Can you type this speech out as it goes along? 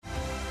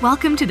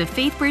Welcome to the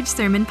FaithBridge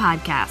Sermon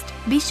Podcast.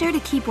 Be sure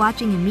to keep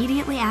watching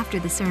immediately after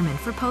the sermon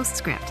for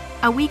Postscript,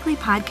 a weekly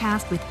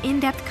podcast with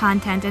in-depth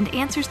content and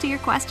answers to your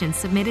questions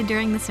submitted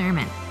during the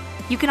sermon.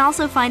 You can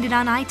also find it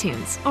on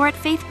iTunes or at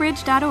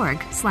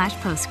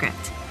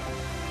faithbridge.org/postscript.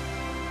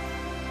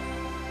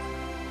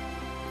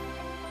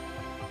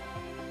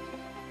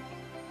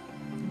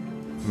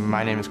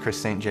 My name is Chris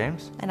St.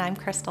 James. And I'm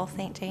Crystal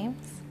St. James.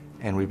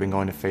 And we've been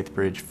going to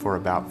FaithBridge for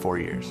about 4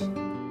 years.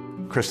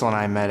 Crystal and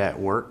I met at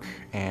work,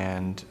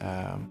 and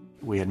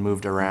we had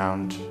moved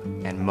around,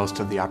 and most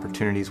of the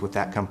opportunities with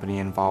that company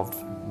involved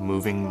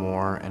moving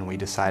more, and we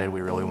decided we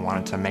really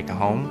wanted to make a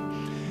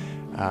home,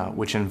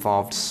 which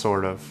involved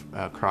sort of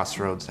a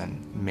crossroads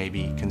and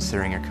maybe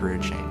considering a career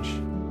change.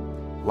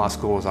 Law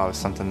school was always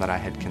something that I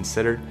had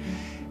considered,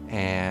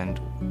 and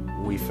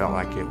we felt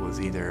like it was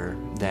either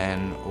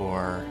then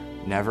or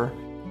never.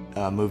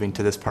 Moving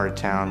to this part of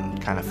town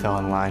kind of fell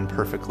in line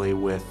perfectly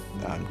with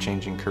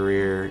changing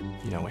career.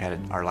 You know, we had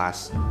our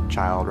last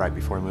child right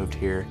before we moved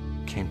here.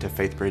 Came to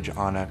FaithBridge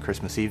on a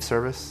Christmas Eve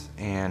service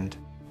and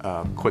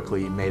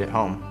quickly made it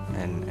home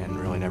and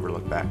really never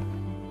looked back.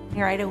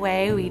 Right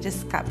away, we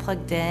just got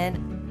plugged in.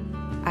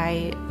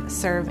 I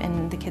serve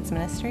in the kids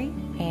ministry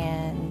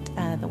and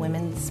the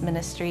women's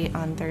ministry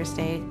on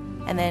Thursday.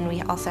 And then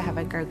we also have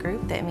a grow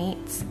group that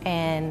meets,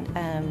 and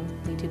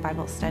we do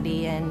Bible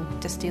study and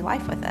just do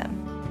life with them.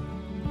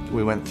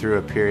 We went through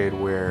a period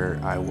where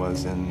I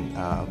was in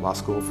law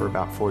school for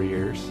about 4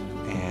 years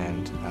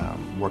and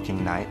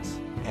working nights.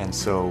 And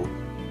so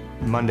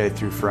Monday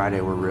through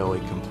Friday were really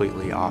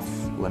completely off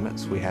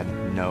limits. We had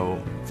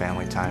no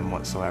family time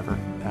whatsoever.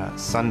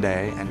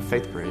 Sunday and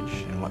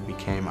FaithBridge and what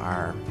became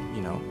our,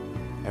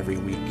 every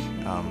week,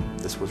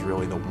 this was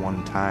really the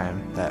one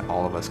time that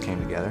all of us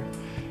came together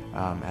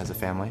as a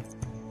family.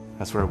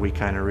 That's where we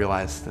kind of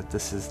realized that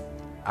this is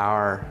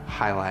our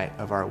highlight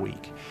of our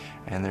week.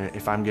 And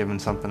if I'm giving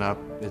something up,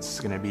 it's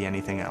going to be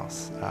anything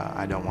else.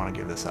 I don't want to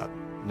give this up.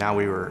 Now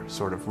we were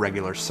sort of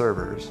regular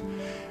servers.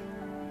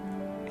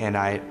 And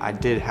I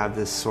did have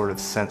this sort of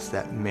sense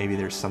that maybe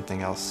there's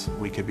something else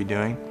we could be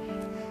doing.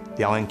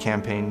 The All In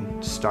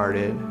campaign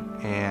started,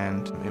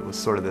 and it was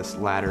sort of this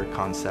ladder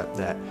concept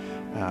that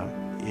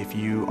if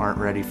you aren't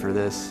ready for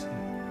this,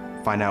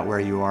 find out where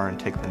you are and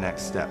take the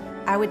next step.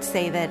 I would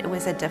say that it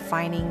was a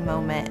defining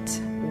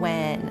moment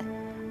when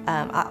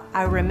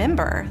I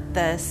remember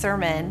the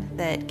sermon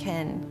that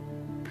Ken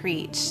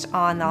preached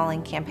on the All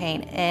In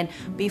campaign, and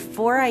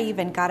before I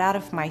even got out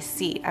of my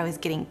seat, I was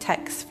getting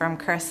texts from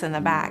Chris in the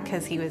back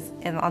because he was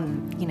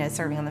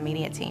serving on the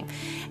media team,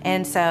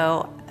 and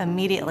so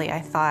immediately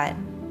I thought,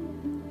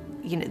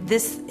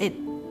 it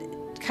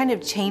kind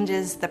of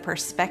changes the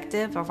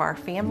perspective of our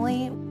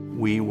family.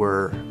 We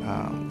were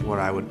what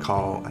I would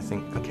call, I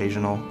think,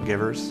 occasional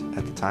givers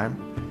at the time.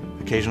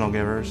 Occasional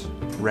givers,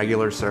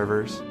 regular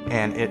servers,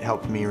 and it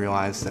helped me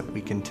realize that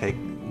we can take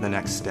the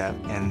next step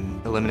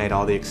and eliminate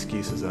all the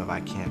excuses of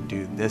I can't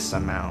do this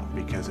amount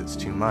because it's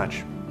too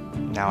much.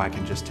 Now I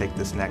can just take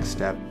this next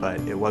step, but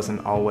it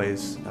wasn't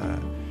always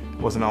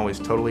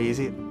totally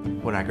easy.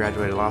 When I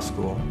graduated law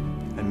school,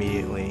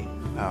 immediately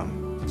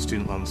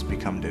student loans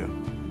become due.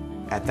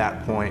 At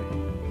that point,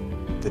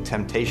 the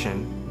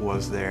temptation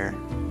was there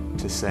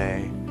to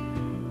say,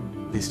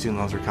 these student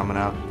loans are coming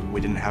up.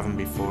 We didn't have them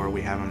before,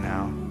 we have them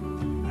now.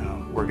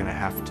 We're gonna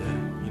have to,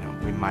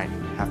 we might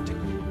have to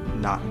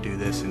not do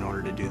this in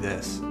order to do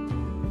this.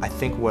 I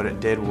think what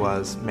it did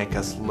was make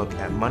us look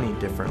at money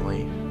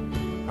differently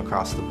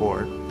across the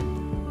board.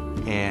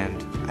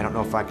 And I don't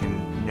know if I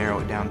can narrow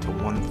it down to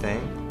one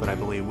thing, but I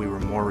believe we were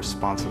more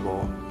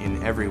responsible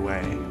in every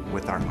way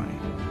with our money.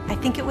 I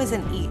think it was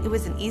an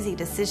easy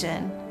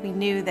decision. We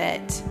knew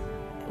that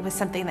it was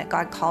something that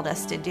God called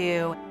us to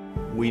do.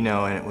 We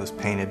know, and it was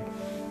painted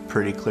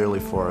pretty clearly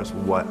for us,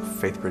 what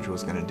FaithBridge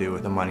was going to do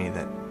with the money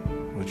that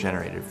was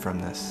generated from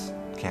this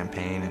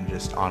campaign and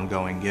just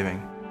ongoing giving.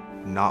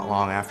 Not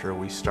long after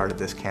we started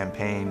this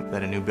campaign,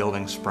 that a new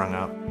building sprung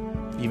up,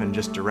 even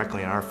just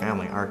directly in our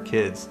family, our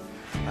kids.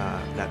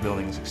 That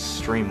building is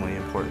extremely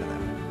important to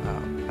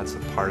them. That's a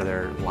part of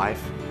their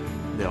life.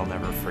 They'll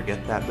never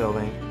forget that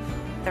building.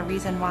 The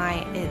reason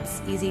why it's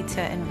easy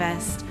to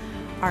invest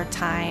our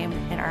time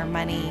and our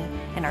money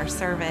and our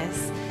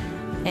service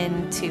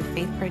into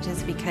FaithBridge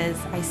is because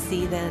I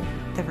see the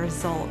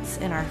results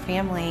in our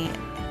family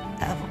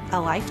of a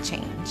life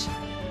change.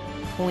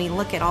 When we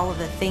look at all of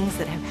the things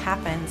that have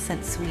happened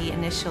since we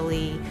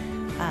initially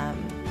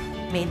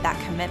made that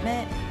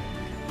commitment,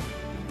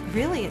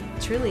 really,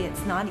 truly,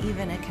 it's not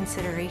even a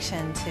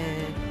consideration to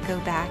go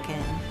back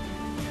and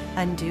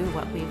undo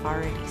what we've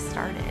already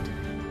started.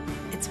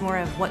 It's more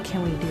of what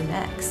can we do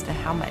next and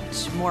how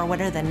much more,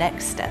 what are the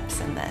next steps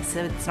in this?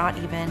 So it's not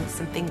even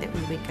something that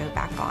we would go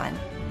back on.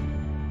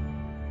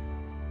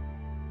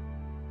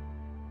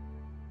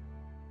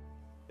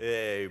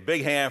 Hey,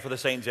 big hand for the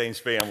St. James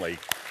family.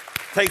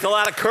 Takes a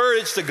lot of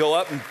courage to go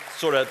up and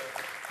sort of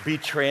be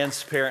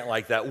transparent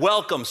like that.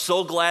 Welcome.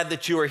 So glad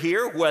that you are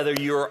here, whether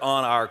you're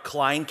on our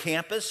Klein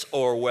campus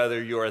or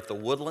whether you're at the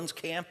Woodlands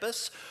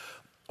campus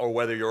or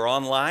whether you're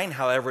online,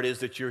 however it is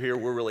that you're here,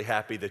 we're really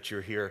happy that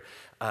you're here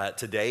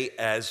today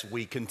as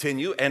we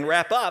continue and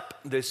wrap up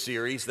this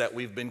series that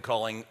we've been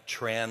calling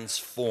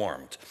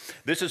Transformed.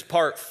 This is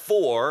part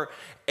 4,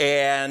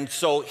 and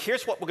so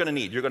here's what we're going to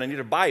need. You're going to need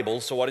a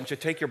Bible, so why don't you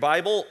take your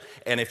Bible,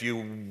 and if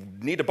you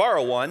need to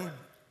borrow one,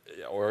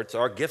 or it's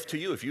our gift to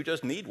you, if you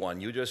just need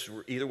one, you just,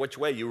 either which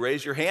way, you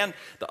raise your hand.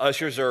 The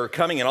ushers are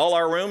coming in all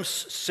our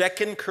rooms.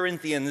 2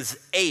 Corinthians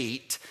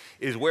 8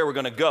 is where we're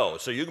going to go.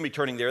 So you can be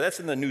turning there. That's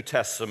in the New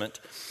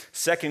Testament,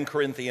 2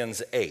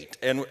 Corinthians 8.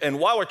 And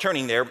while we're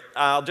turning there,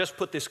 I'll just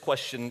put this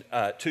question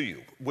to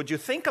you. Would you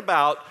think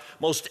about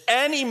most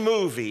any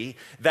movie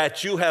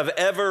that you have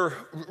ever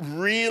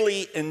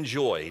really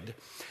enjoyed,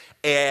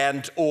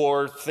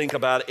 or think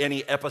about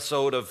any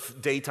episode of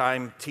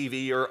daytime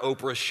TV or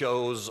Oprah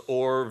shows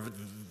or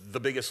The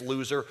Biggest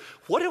Loser?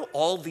 What do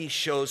all these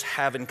shows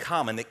have in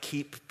common that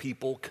keep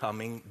people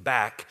coming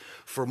back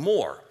for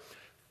more?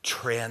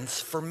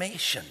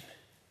 Transformation.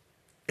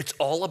 It's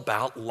all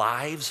about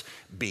lives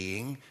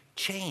being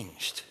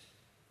changed.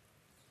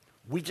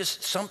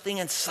 Something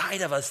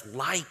inside of us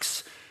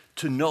likes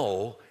to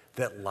know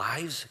that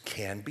lives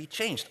can be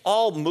changed.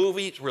 All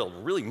movies,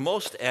 really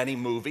most any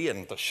movie,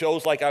 and the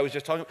shows like I was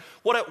just talking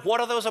about, what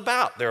are those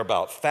about? They're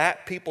about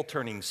fat people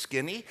turning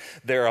skinny.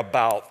 They're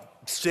about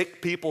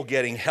sick people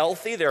getting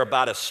healthy. They're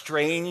about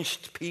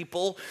estranged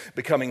people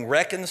becoming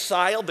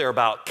reconciled. They're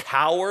about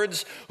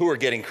cowards who are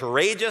getting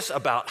courageous,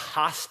 about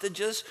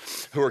hostages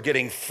who are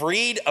getting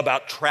freed,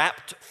 about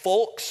trapped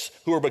folks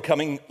who are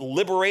becoming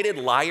liberated,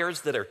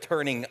 liars that are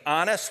turning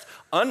honest,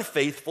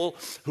 unfaithful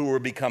who are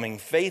becoming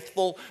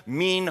faithful,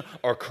 mean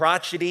or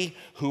crotchety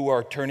who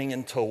are turning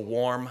into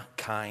warm,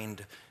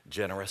 kind,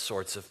 generous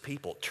sorts of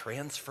people.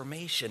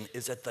 Transformation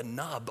is at the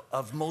nub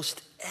of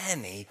most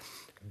any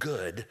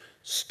good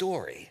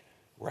story,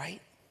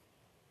 right?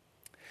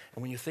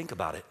 And when you think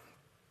about it,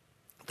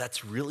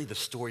 that's really the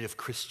story of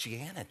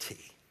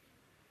Christianity.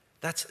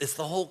 It's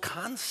the whole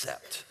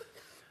concept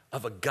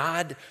of a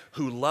God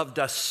who loved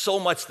us so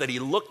much that he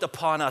looked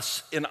upon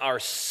us in our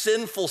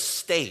sinful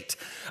state,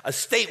 a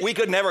state we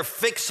could never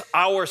fix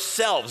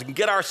ourselves and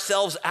get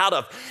ourselves out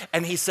of.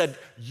 And he said,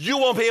 you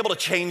won't be able to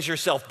change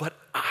yourself, but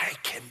I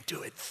can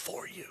do it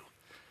for you.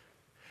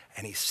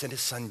 And he sent his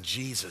son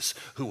Jesus,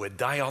 who would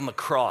die on the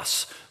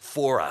cross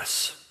for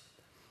us,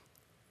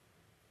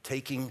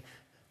 taking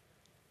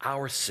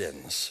our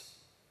sins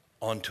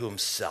onto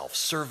himself,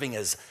 serving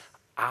as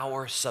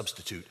our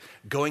substitute,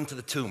 going to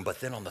the tomb, but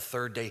then on the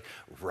third day,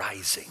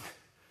 rising,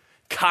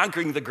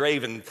 conquering the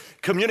grave and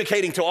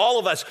communicating to all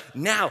of us,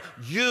 now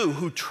you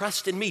who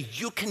trust in me,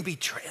 you can be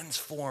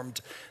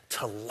transformed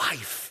to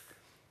life,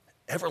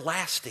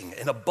 everlasting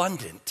and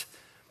abundant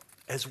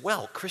as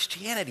well.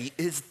 Christianity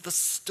is the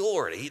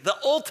story, the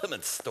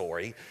ultimate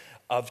story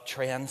of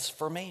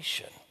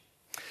transformation.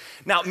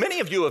 Now, many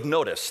of you have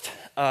noticed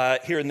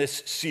here in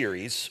this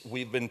series,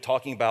 we've been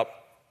talking about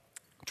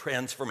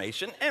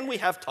transformation, and we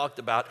have talked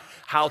about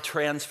how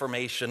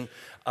transformation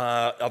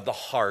of the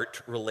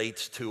heart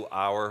relates to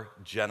our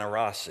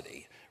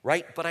generosity,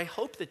 right? But I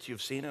hope that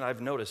you've seen, and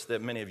I've noticed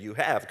that many of you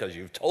have because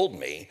you've told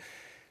me,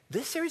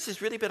 this series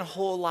has really been a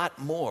whole lot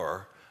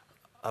more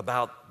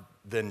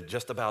than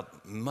just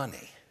about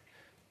money.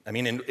 I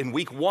mean, in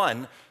week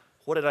 1,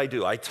 what did I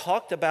do? I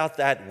talked about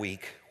that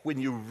week when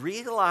you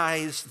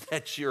realize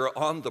that you're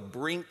on the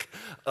brink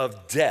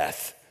of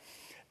death,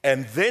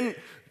 and then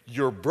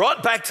you're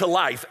brought back to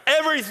life.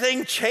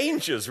 Everything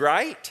changes,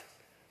 right?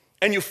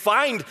 And you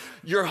find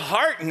your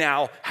heart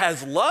now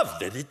has love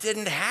that it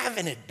didn't have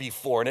in it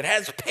before, and it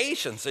has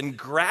patience and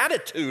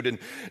gratitude and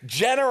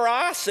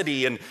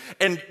generosity and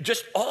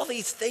just all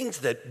these things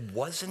that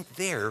wasn't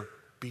there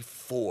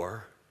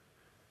before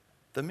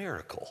the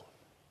miracle.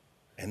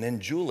 And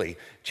then Julie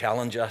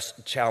challenged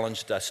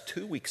us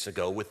 2 weeks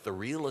ago with the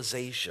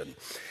realization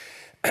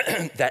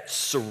that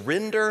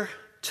surrender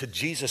to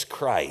Jesus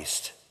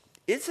Christ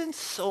isn't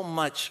so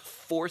much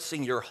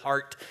forcing your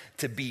heart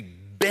to be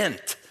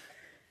bent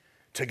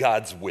to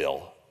God's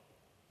will,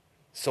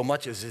 so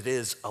much as it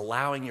is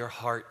allowing your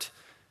heart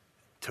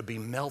to be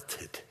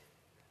melted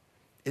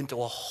into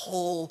a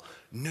whole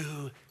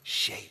new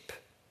shape.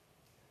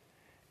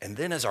 And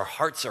then as our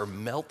hearts are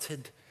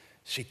melted,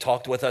 she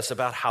talked with us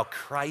about how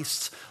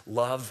Christ's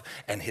love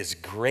and his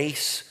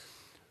grace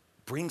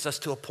brings us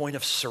to a point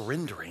of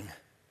surrendering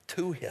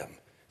to him.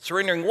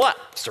 Surrendering what?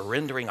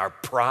 Surrendering our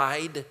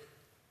pride,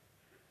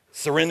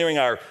 surrendering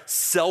our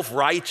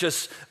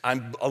self-righteous,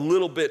 I'm a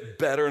little bit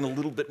better and a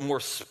little bit more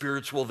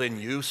spiritual than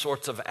you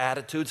sorts of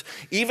attitudes.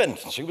 Even,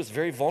 she was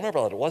very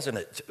vulnerable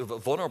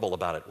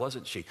about it,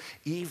 wasn't she?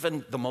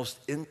 Even the most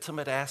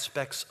intimate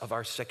aspects of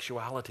our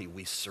sexuality,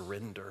 we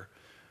surrender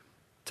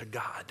to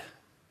God.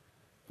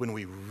 When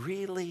we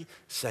really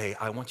say,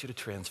 I want you to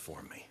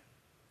transform me.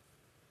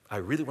 I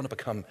really want to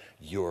become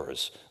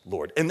yours,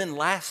 Lord. And then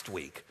last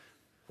week,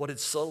 what did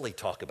Sully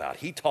talk about?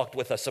 He talked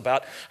with us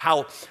about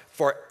how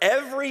for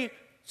every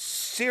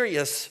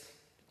serious,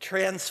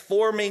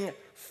 transforming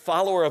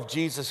follower of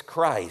Jesus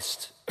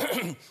Christ,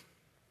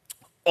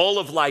 all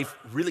of life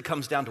really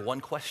comes down to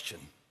one question.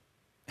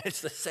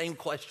 It's the same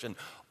question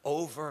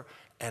over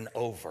and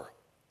over.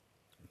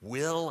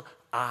 Will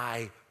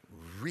I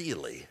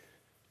really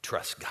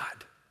trust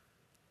God?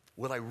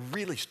 Will I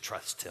really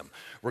trust him?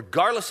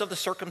 Regardless of the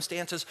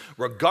circumstances,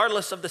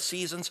 regardless of the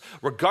seasons,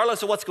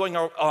 regardless of what's going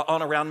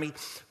on around me,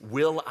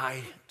 will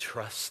I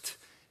trust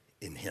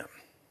in him?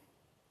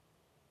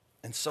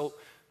 And so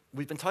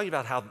we've been talking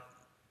about how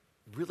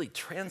really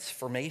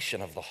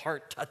transformation of the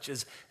heart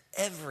touches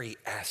every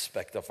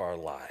aspect of our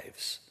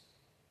lives.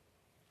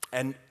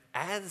 And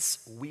as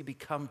we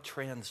become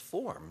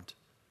transformed,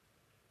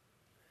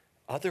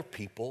 other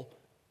people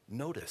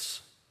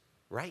notice,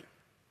 right?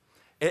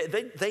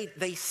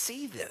 They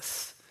see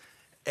this,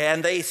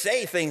 and they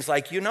say things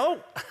like,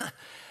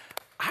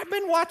 I've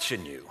been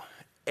watching you,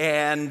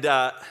 and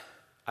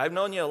I've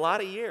known you a lot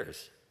of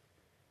years,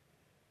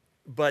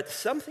 but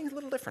something's a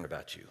little different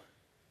about you.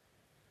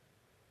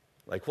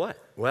 Like what?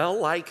 Well,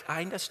 like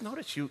I just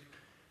noticed you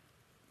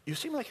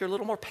seem like you're a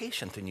little more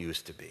patient than you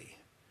used to be,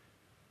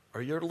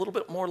 or you're a little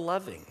bit more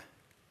loving,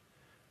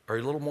 or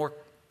you're a little more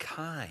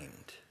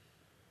kind,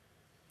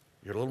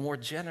 you're a little more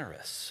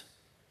generous.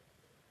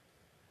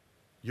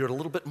 You're a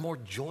little bit more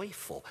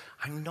joyful.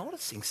 I'm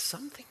noticing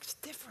something's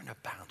different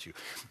about you.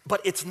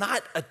 But it's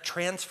not a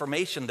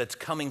transformation that's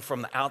coming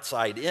from the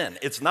outside in.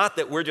 It's not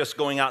that we're just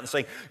going out and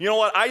saying, you know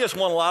what, I just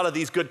want a lot of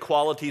these good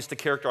qualities to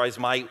characterize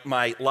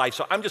my life,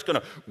 so I'm just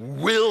going to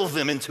will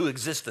them into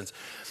existence.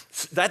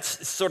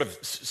 That's sort of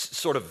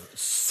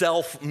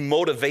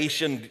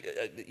self-motivation,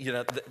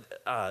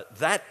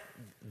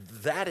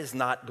 that is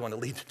not going to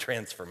lead to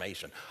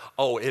transformation.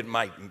 Oh, it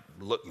might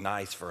look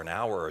nice for an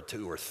hour or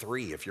two or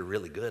three if you're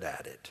really good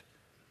at it.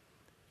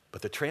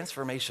 But the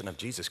transformation of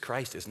Jesus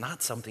Christ is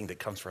not something that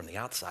comes from the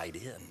outside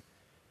in.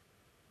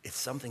 It's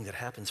something that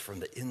happens from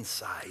the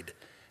inside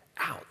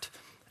out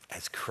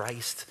as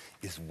Christ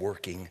is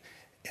working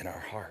in our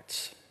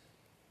hearts.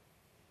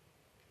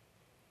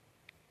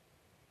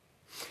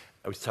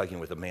 I was talking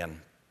with a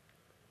man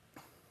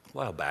a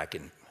while back,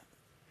 and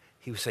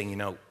he was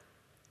saying,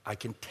 I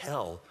can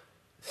tell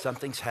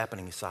something's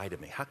happening inside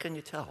of me. How can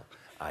you tell?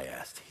 I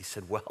asked. He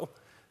said, well,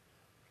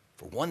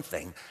 for one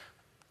thing,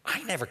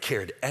 I never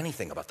cared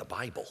anything about the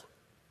Bible.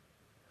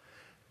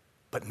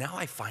 But now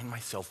I find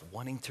myself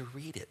wanting to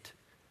read it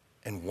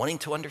and wanting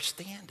to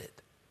understand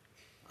it.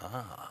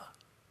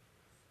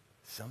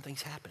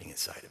 Something's happening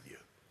inside of you.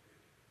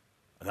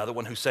 Another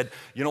one who said,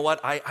 you know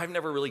what, I've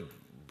never really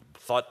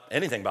thought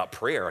anything about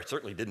prayer. I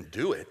certainly didn't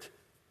do it.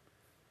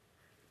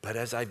 But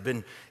as I've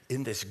been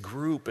in this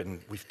group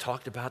and we've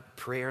talked about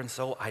prayer and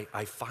so,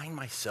 I find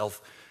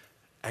myself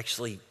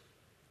actually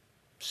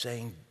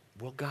saying,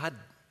 well, God,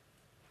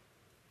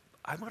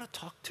 I want to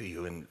talk to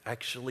you and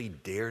actually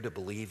dare to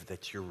believe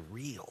that you're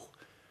real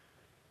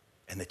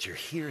and that you're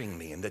hearing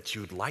me and that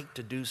you'd like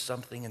to do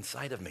something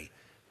inside of me.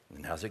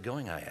 And how's it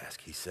going, I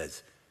ask. He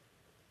says,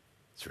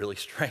 it's really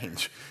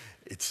strange.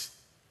 It's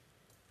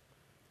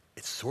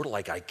sort of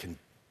like I can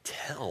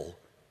tell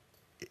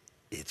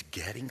it's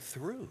getting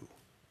through.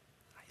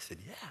 I said,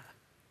 yeah.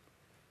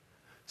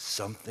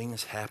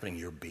 Something's happening.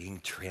 You're being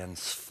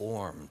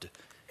transformed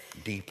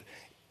deep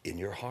in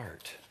your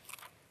heart.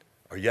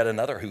 Or yet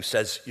another who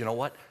says, you know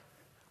what?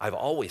 I've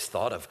always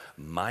thought of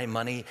my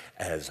money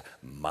as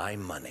my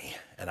money,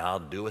 and I'll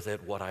do with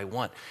it what I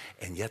want.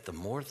 And yet the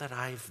more that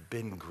I've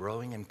been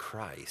growing in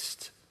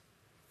Christ,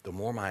 the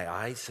more my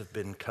eyes have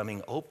been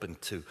coming open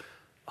to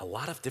a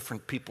lot of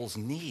different people's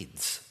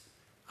needs.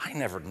 I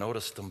never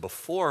noticed them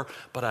before,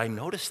 but I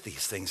noticed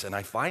these things, and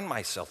I find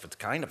myself, it's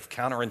kind of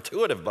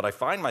counterintuitive, but I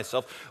find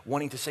myself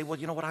wanting to say, well,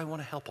 you know what, I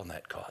want to help on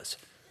that cause.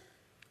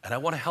 And I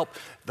want to help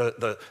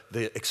the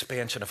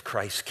expansion of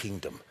Christ's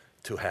kingdom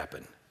to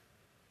happen.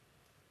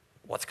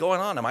 What's going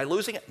on? Am I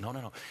losing it?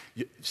 No.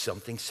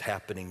 Something's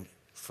happening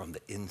from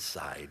the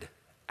inside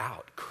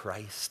out.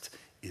 Christ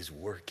is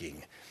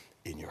working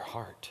in your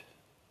heart.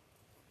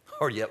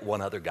 Or yet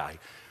one other guy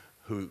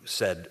who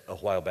said a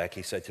while back,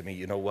 he said to me,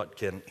 you know what,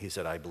 Ken? He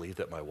said, I believe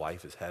that my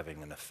wife is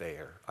having an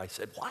affair. I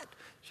said, what?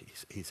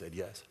 He said,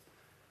 yes.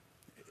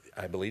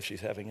 I believe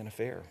she's having an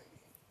affair.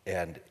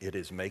 And it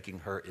is making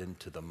her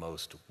into the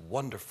most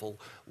wonderful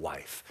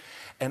wife.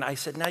 And I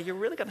said, now you're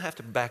really going to have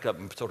to back up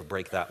and sort of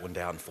break that one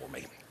down for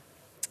me,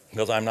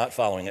 because I'm not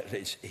following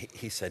it.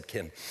 He said,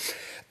 Ken,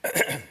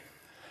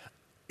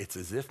 it's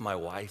as if my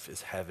wife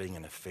is having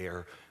an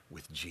affair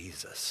with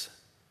Jesus.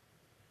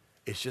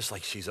 It's just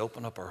like she's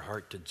opened up her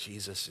heart to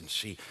Jesus, and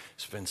she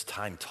spends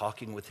time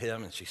talking with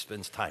him, and she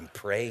spends time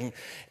praying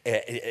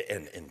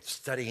and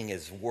studying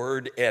his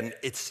word. And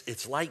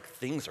it's like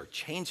things are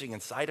changing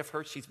inside of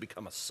her. She's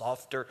become a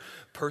softer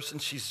person.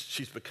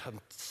 She's become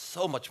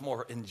so much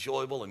more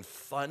enjoyable and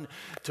fun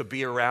to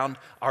be around.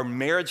 Our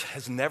marriage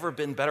has never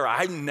been better.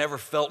 I've never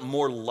felt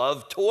more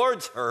love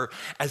towards her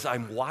as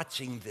I'm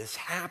watching this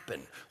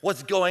happen.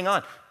 What's going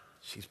on?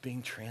 She's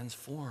being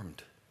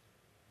transformed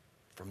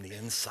from the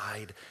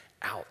inside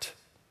out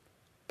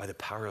by the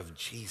power of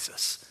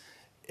Jesus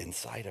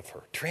inside of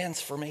her.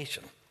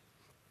 Transformation.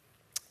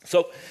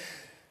 So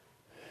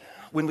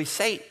when we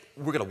say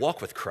we're going to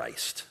walk with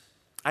Christ,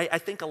 I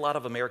think a lot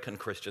of American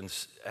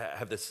Christians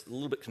have this a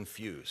little bit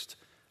confused.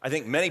 I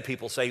think many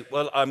people say,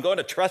 well, I'm going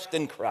to trust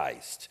in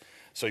Christ.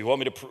 So you want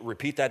me to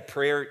repeat that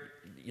prayer,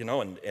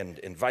 and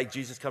invite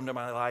Jesus to come to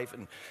my life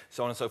and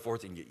so on and so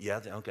forth? And yeah,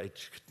 okay,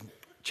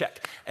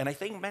 check. And I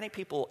think many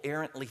people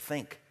errantly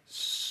think,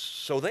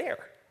 so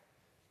there,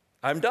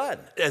 I'm done,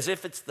 as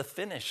if it's the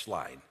finish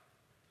line.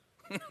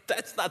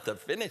 That's not the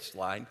finish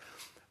line.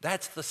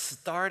 That's the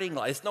starting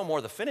line. It's no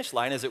more the finish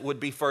line as it would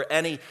be for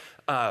any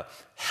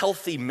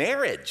healthy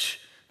marriage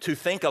to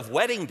think of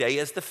wedding day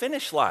as the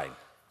finish line.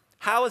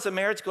 How is a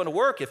marriage going to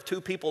work if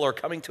two people are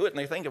coming to it and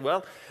they're thinking,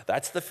 well,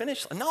 that's the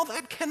finish line? No,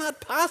 that cannot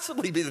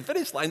possibly be the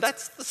finish line.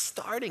 That's the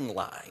starting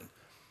line,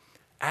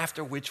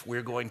 after which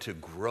we're going to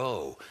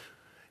grow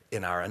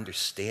in our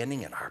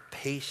understanding, in our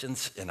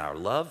patience, in our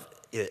love,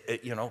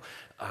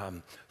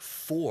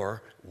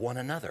 for one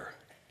another,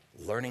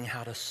 learning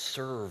how to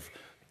serve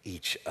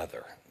each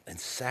other and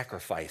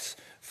sacrifice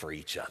for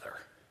each other.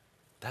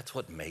 That's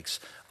what makes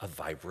a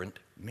vibrant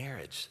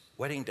marriage.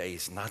 Wedding day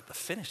is not the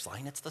finish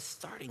line, it's the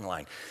starting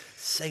line.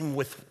 Same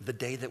with the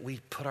day that we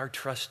put our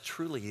trust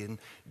truly in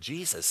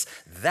Jesus.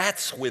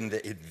 That's when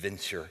the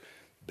adventure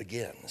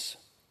begins.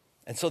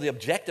 And so the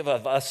objective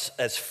of us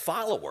as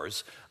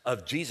followers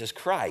of Jesus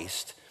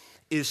Christ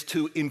is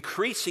to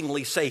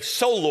increasingly say,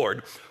 so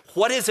Lord,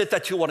 what is it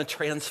that you want to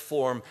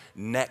transform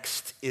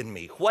next in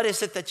me? What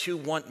is it that you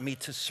want me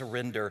to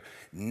surrender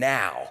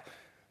now?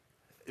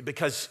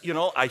 Because,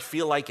 I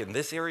feel like in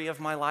this area of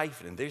my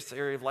life and in this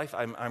area of life,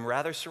 I'm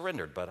rather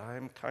surrendered, but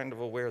I'm kind of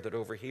aware that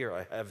over here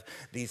I have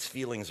these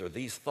feelings or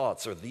these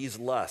thoughts or these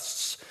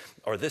lusts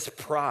or this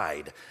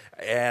pride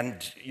and,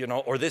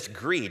 or this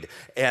greed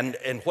and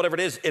whatever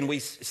it is. And we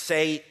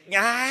say,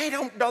 I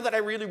don't know that I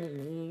really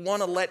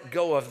want to let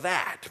go of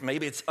that.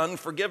 Maybe it's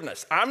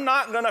unforgiveness. I'm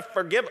not going to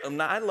forgive him.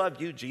 I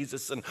love you,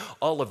 Jesus, and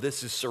all of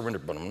this is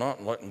surrendered, but I'm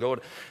not letting go.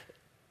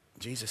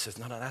 Jesus says,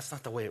 no, that's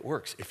not the way it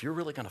works. If you're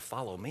really going to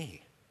follow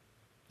me,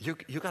 you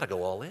got to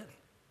go all in,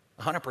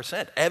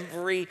 100%.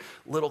 Every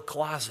little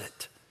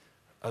closet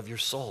of your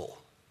soul,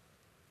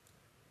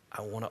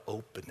 I want to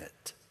open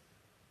it.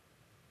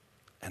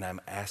 And I'm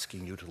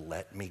asking you to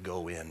let me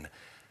go in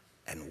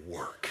and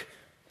work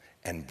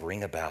and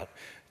bring about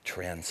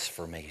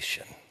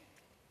transformation.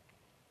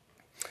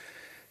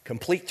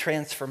 Complete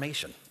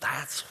transformation.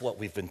 That's what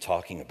we've been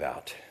talking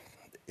about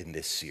in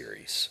this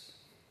series,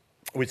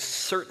 which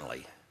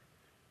certainly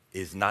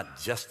is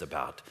not just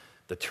about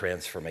the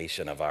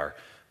transformation of our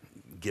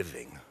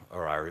giving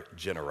or our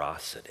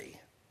generosity.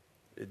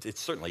 It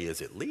certainly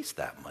is at least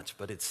that much,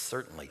 but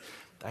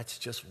that's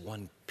just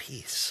one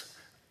piece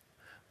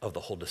of the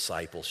whole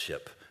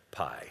discipleship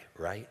pie,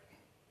 right?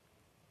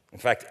 In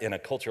fact, in a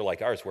culture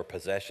like ours where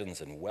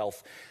possessions and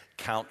wealth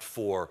count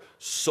for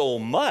so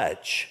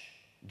much,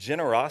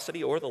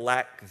 generosity or the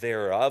lack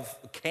thereof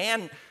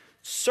can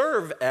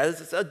serve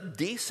as a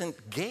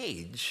decent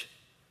gauge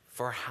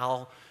for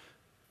how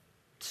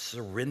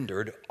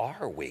surrendered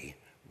are we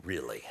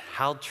really?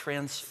 How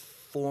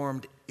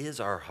transformed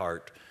is our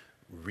heart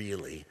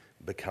really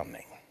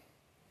becoming?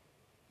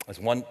 As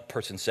one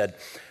person said,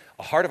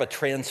 a heart of a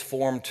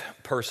transformed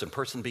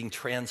person being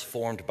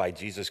transformed by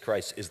Jesus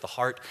Christ, is the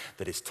heart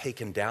that has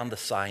taken down the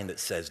sign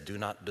that says, do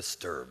not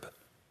disturb,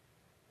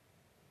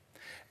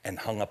 and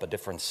hung up a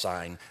different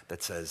sign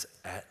that says,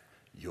 at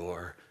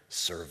your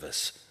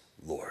service,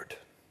 Lord.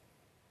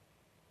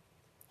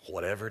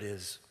 Whatever it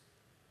is,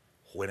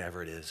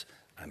 whenever it is,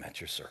 I'm at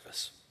your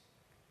service.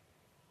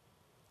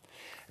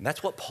 And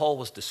that's what Paul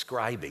was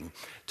describing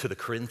to the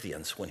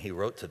Corinthians when he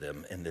wrote to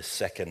them in this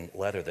second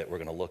letter that we're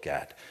going to look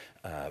at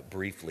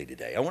briefly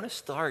today. I want to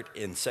start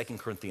in 2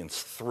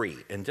 Corinthians 3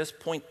 and just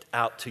point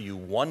out to you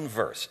one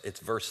verse. It's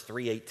verse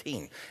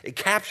 3:18. It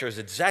captures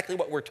exactly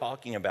what we're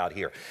talking about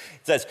here.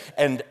 It says,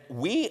 and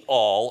we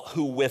all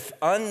who with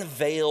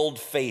unveiled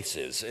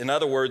faces, in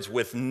other words,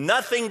 with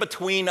nothing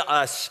between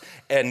us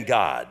and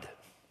God,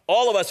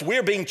 all of us,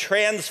 we're being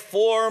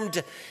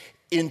transformed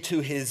into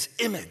his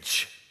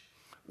image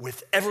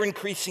with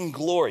ever-increasing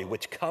glory,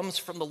 which comes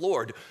from the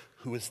Lord,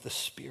 who is the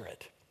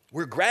Spirit.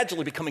 We're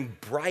gradually becoming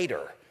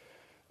brighter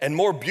and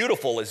more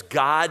beautiful as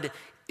God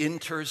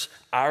enters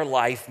our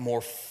life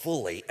more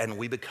fully and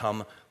we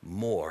become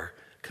more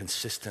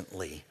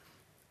consistently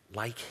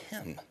like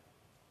him,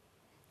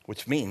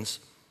 which means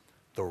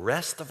the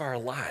rest of our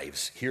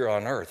lives here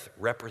on earth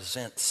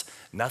represents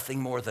nothing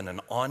more than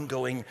an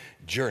ongoing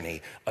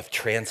journey of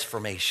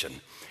transformation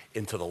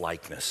into the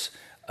likeness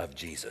of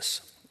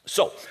Jesus.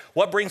 So,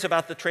 what brings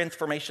about the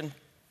transformation?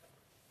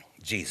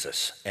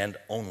 Jesus, and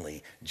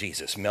only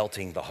Jesus,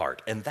 melting the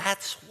heart. And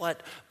that's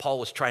what Paul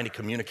was trying to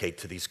communicate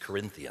to these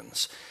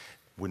Corinthians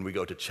when we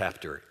go to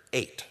chapter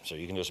 8. So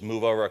you can just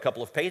move over a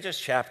couple of pages,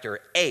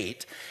 chapter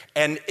 8.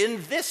 And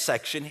in this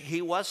section,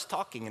 he was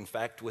talking, in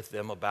fact, with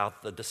them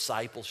about the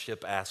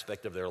discipleship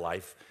aspect of their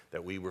life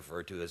that we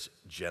refer to as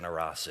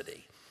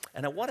generosity.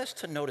 And I want us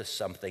to notice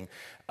something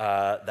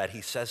that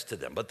he says to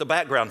them. But the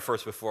background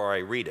first before I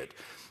read it.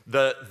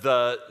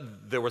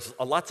 There was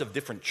lots of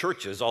different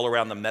churches all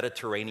around the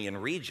Mediterranean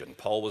region.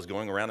 Paul was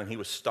going around and he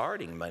was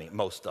starting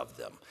most of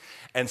them.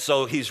 And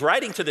so he's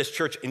writing to this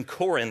church in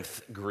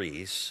Corinth,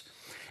 Greece,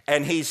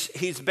 and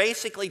he's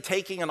basically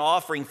taking an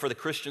offering for the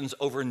Christians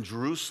over in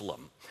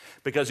Jerusalem,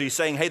 because he's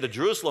saying, hey, the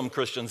Jerusalem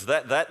Christians,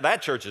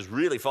 that church is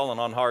really falling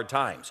on hard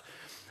times.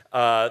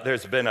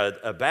 There's been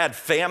a bad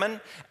famine,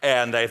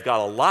 and they've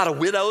got a lot of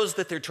widows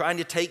that they're trying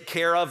to take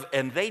care of,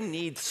 and they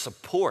need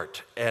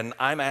support. And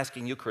I'm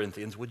asking you,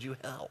 Corinthians, would you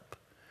help?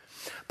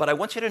 But I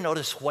want you to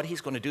notice what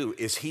he's going to do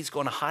is he's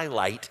going to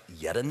highlight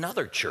yet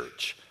another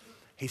church.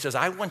 He says,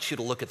 I want you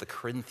to look at the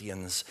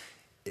Corinthians.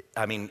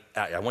 I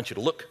want you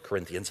to look,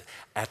 Corinthians,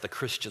 at the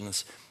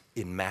Christians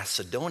in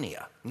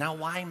Macedonia. Now,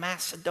 why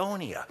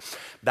Macedonia?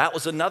 That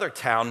was another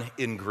town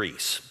in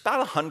Greece, about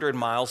 100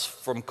 miles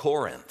from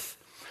Corinth.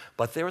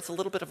 But there was a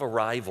little bit of a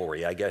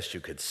rivalry, I guess you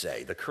could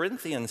say. The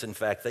Corinthians, in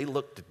fact, they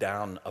looked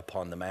down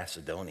upon the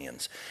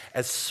Macedonians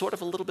as sort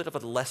of a little bit of a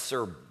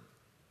lesser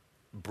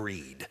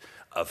breed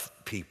of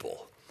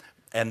people.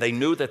 And they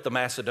knew that the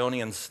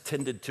Macedonians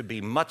tended to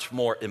be much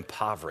more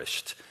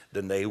impoverished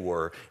than they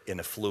were in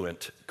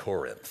affluent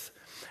Corinth.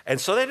 And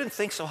so they didn't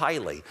think so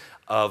highly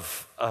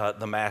of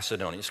the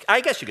Macedonians.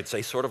 I guess you could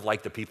say sort of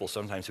like the people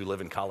sometimes who live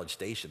in College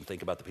Station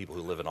think about the people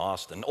who live in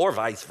Austin, or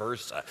vice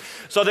versa.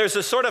 So there's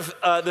this sort of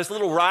this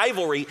little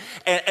rivalry.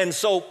 And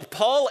so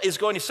Paul is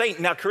going to say,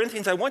 now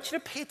Corinthians, I want you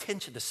to pay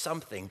attention to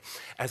something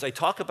as I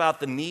talk about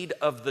the need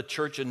of the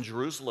church in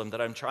Jerusalem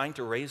that I'm trying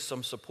to raise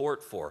some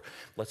support for.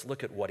 Let's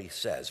look at what he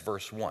says.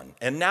 Verse 1.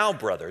 And now,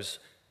 brothers,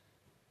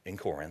 in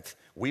Corinth,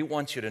 we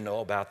want you to know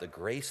about the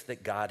grace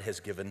that God has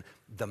given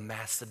the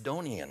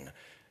Macedonian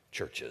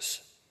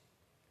churches.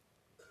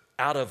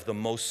 Out of the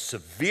most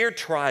severe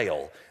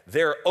trial,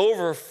 their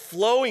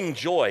overflowing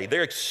joy,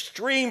 their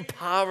extreme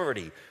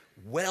poverty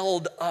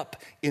welled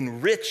up in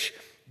rich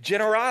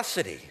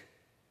generosity.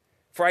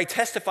 For I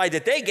testify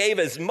that they gave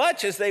as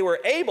much as they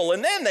were able,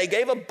 and then they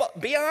gave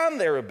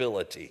beyond their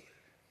ability.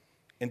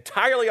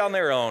 Entirely on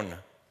their own,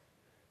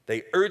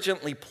 they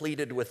urgently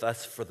pleaded with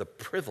us for the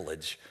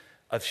privilege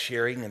of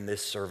sharing in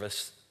this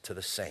service to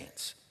the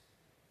saints.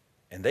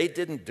 And they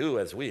didn't do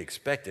as we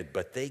expected,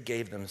 but they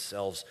gave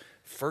themselves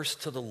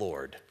first to the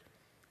Lord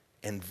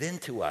and then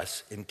to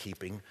us in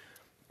keeping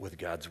with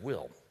God's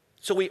will.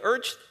 So we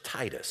urged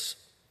Titus,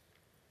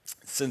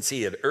 since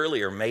he had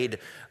earlier made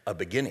a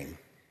beginning,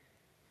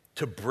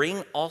 to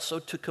bring also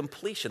to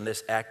completion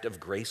this act of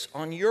grace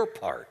on your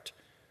part.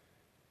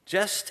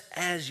 Just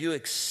as you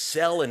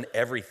excel in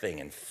everything,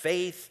 in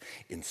faith,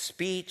 in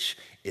speech,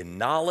 in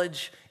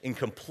knowledge, in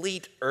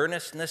complete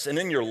earnestness, and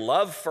in your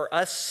love for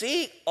us,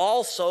 see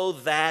also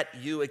that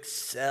you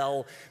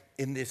excel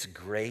in this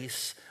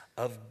grace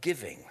of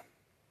giving.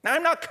 Now,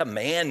 I'm not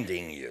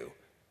commanding you,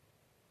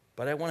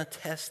 but I want to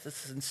test the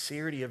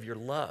sincerity of your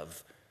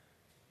love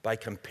by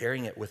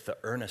comparing it with the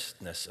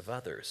earnestness of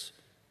others.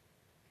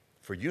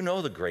 For you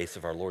know the grace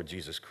of our Lord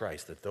Jesus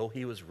Christ, that though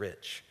he was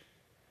rich,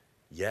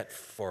 yet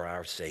for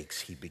our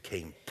sakes he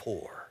became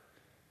poor,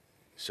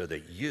 so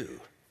that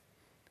you,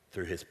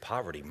 through his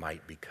poverty,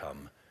 might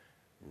become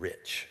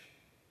rich.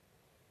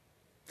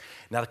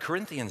 Now the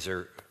Corinthians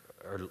are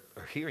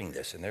hearing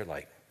this, and they're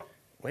like,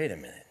 wait a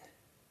minute.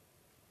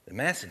 The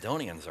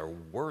Macedonians are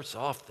worse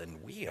off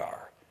than we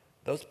are.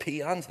 Those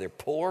peons, they're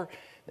poor,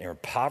 they're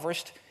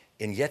impoverished,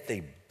 and yet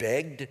they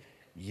begged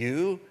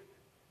you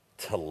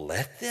to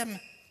let them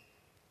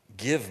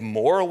give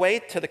more away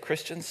to the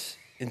Christians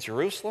in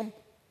Jerusalem?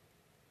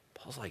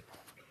 Paul's like,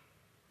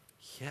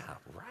 yeah,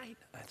 right.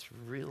 That's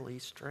really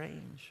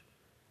strange.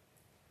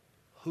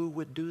 Who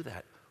would do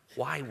that?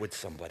 Why would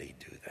somebody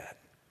do that?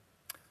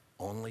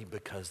 Only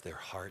because their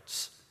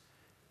hearts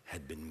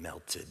had been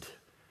melted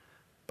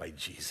by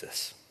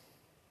Jesus.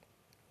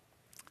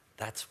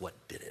 That's what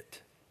did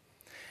it.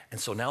 And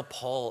so now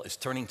Paul is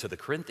turning to the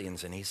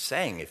Corinthians and he's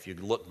saying, if you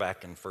look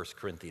back in 1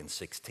 Corinthians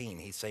 16,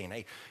 he's saying,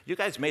 hey, you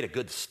guys made a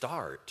good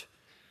start.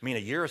 I mean, a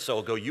year or so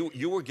ago,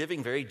 you were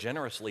giving very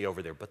generously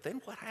over there, but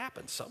then what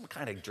happened? Something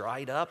kind of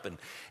dried up,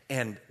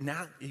 and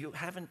now you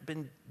haven't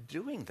been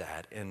doing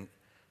that. And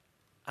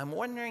I'm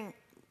wondering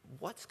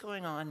what's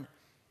going on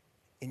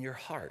in your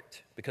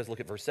heart. Because look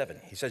at verse 7.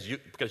 He says,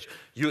 because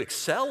you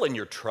excel in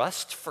your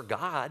trust for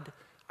God.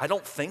 I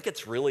don't think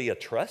it's really a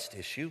trust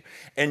issue.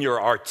 And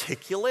you're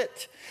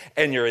articulate,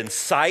 and you're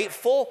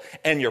insightful,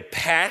 and you're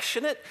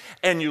passionate,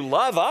 and you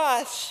love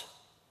us.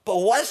 But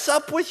what's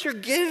up with your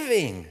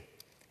giving?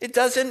 It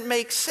doesn't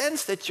make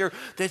sense that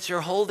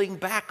you're holding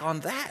back on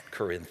that,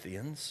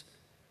 Corinthians.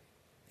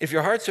 If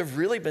your hearts have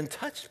really been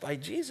touched by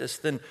Jesus,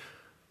 then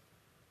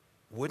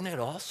wouldn't it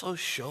also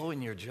show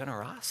in your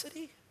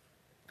generosity,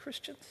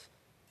 Christians?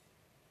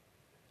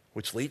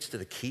 Which leads to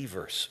the key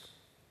verse.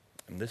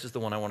 And this is the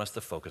one I want us to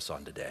focus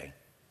on today.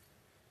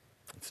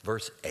 It's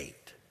verse 8.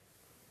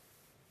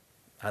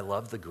 I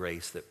love the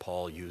grace that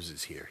Paul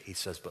uses here. He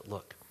says, but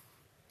look,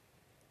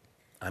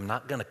 I'm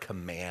not going to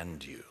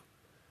command you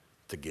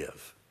to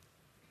give.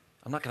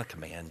 I'm not going to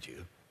command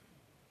you.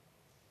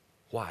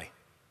 Why?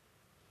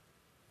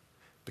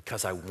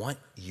 Because I want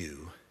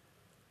you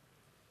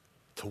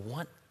to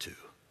want to.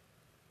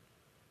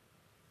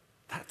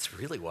 That's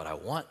really what I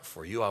want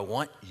for you. I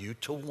want you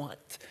to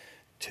want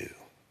to.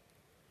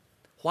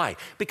 Why?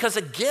 Because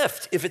a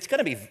gift, if it's going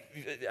to be,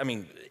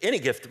 any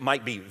gift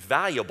might be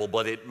valuable,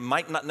 but it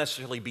might not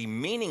necessarily be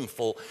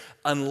meaningful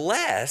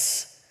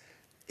unless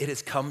it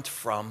has come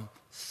from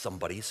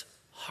somebody's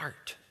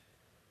heart,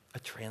 a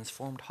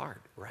transformed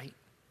heart, right?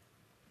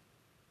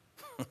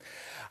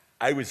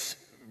 I was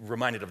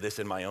reminded of this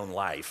in my own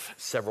life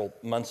several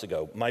months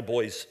ago. My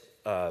boys,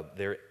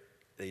 they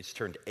just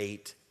turned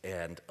 8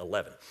 and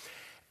 11.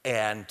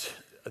 And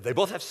they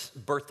both have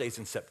birthdays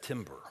in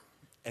September.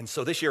 And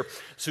so this year,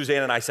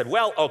 Suzanne and I said,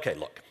 well, okay,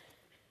 look,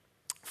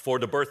 for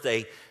the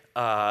birthday,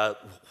 why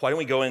don't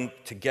we go in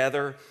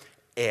together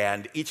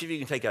and each of you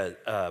can take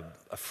a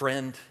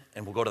friend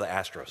and we'll go to the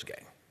Astros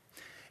game.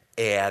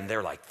 And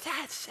they're like,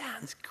 that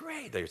sounds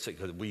great.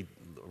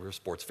 We're a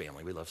sports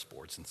family. We love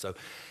sports. And so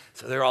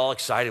they're all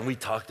excited. We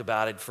talked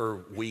about it for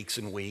weeks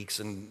and weeks.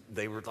 And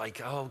they were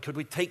like, oh, could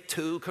we take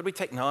 2? Could we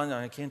take, no,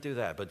 I can't do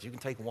that. But you can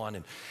take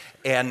 1.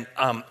 And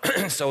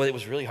so it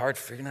was really hard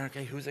figuring out,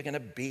 okay, who's it going to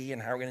be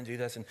and how are we going to do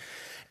this?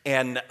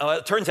 And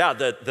it turns out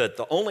that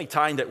the only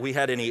time that we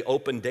had any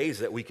open days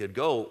that we could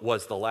go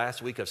was the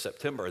last week of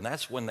September. And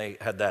that's when they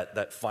had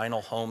that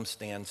final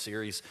homestand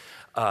series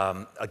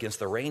against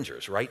the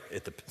Rangers, right?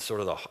 At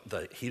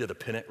the heat of the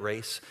pennant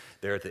race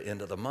there at the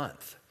end of the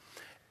month.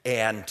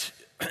 And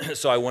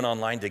so I went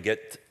online to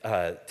get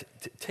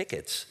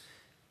tickets.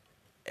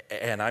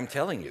 And I'm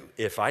telling you,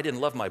 if I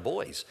didn't love my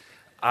boys,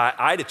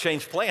 I'd have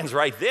changed plans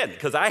right then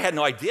because I had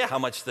no idea how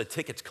much the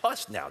tickets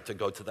cost now to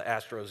go to the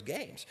Astros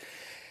games.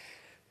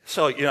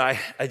 So,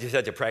 I just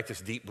had to practice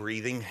deep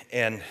breathing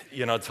and,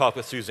 talk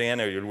with Suzanne.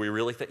 We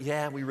really think,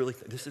 yeah, we really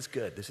think this is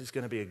good. This is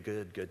going to be a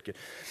good.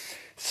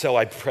 So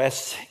I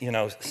pressed,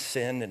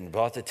 send and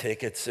bought the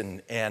tickets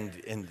and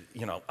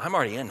I'm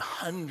already in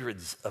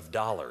hundreds of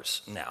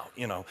dollars now,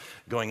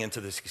 going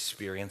into this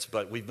experience.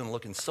 But we've been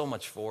looking so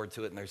much forward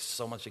to it and there's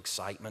so much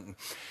excitement.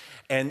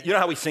 And you know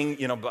how we sing,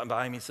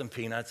 buy me some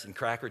peanuts and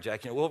Cracker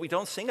Jacks. What we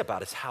don't sing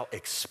about is how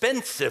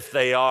expensive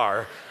they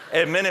are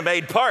at Minute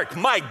Maid Park.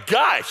 My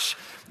gosh.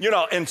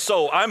 And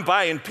so I'm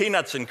buying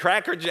peanuts and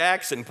Cracker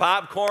Jacks and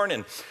popcorn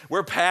and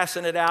we're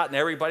passing it out and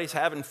everybody's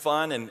having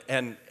fun.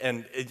 And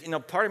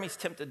part of me is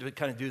tempted to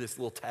kind of do this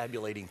little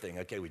tabulating thing.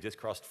 Okay, we just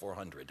crossed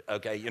 400.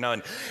 Okay,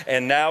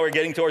 and now we're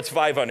getting towards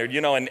 500,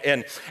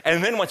 and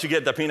then once you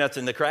get the peanuts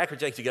and the Cracker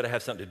Jacks, you got to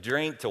have something to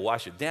drink to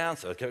wash it down.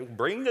 So, okay,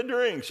 bring the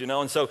drinks,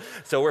 and so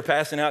we're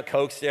passing out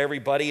Cokes to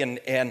everybody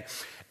and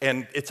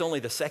it's only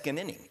the second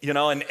inning,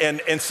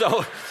 and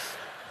so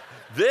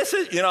this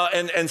is,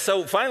 and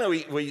so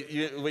finally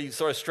we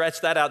sort of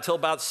stretched that out till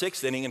about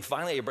 6th inning, and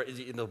finally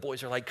the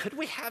boys are like, could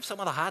we have some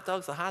of the hot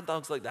dogs? The hot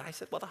dogs like that. I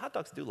said, well, the hot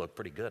dogs do look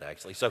pretty good,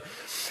 actually.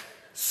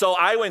 So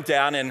I went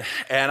down and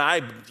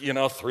I,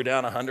 threw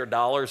down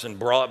 $100 and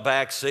brought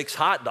back 6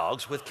 hot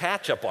dogs with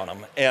ketchup on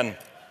them,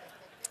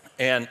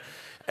 and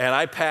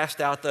I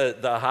passed out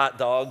the hot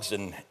dogs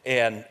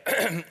and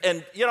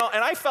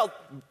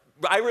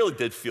I really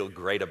did feel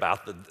great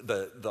about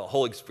the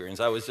whole experience.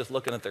 I was just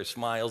looking at their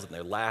smiles and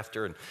their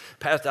laughter and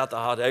passed out the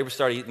hot dogs. They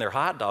started eating their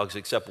hot dogs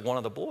except one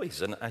of the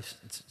boys. And I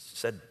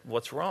said,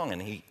 what's wrong?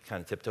 And he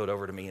kind of tiptoed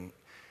over to me and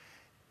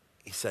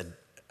he said,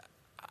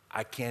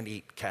 I can't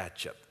eat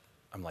ketchup.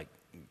 I'm like,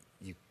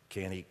 you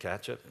can't eat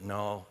ketchup?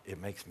 No, it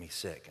makes me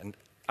sick. And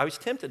I was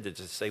tempted to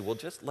just say, well,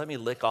 just let me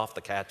lick off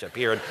the ketchup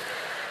here. And,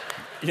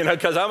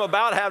 because I'm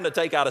about having to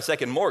take out a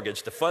second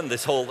mortgage to fund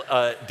this whole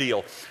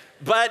deal.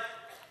 But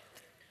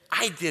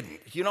I didn't.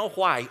 You know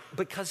why?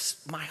 Because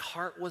my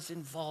heart was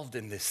involved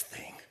in this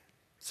thing.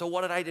 So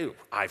what did I do?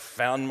 I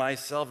found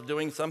myself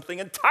doing something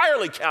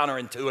entirely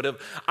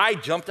counterintuitive. I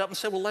jumped up and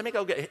said, well, let me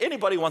go get,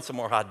 anybody want some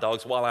more hot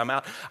dogs while I'm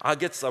out? I'll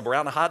get some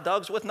round of hot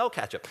dogs with no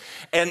ketchup.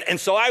 And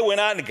so I went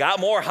out and got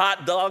more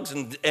hot dogs,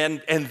 and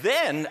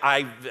then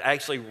I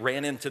actually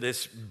ran into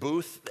this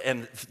booth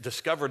and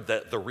discovered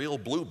that the real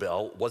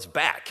Bluebell was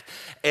back.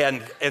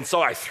 And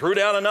so I threw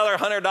down another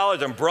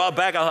 $100 and brought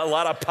back a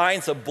lot of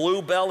pints of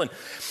Bluebell. And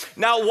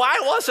now, why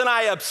wasn't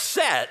I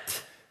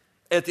upset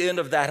at the end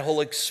of that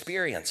whole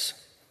experience?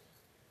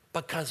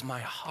 Because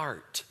my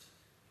heart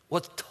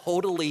was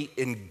totally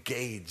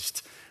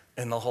engaged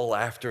in the whole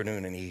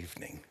afternoon and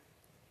evening.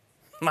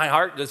 My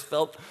heart just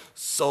felt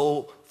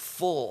so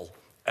full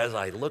as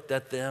I looked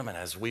at them and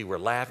as we were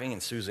laughing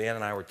and Suzanne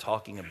and I were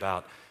talking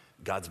about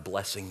God's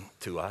blessing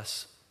to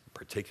us,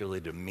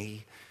 particularly to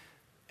me,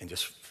 and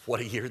just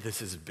what a year this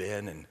has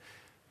been. And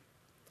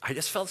I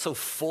just felt so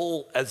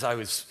full as I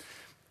was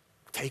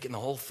taking the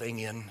whole thing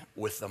in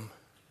with them.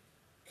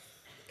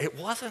 It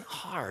wasn't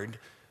hard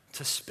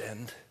to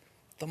spend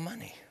the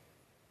money.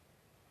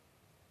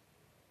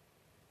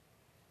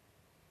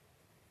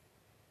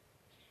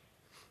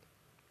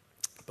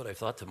 But I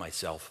thought to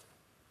myself,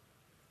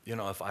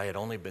 if I had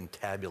only been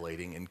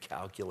tabulating and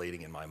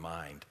calculating in my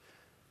mind,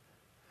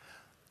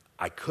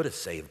 I could have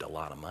saved a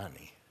lot of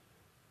money,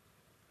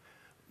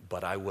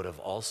 but I would have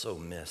also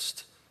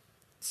missed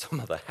some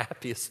of the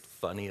happiest,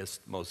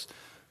 funniest, most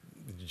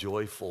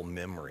joyful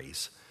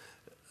memories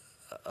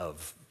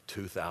of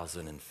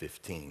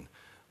 2015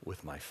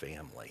 with my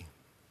family.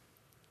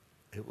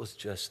 It was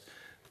just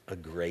a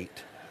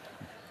great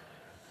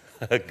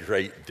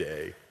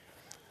day.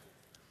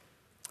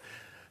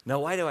 Now,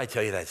 why do I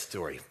tell you that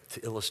story?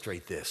 To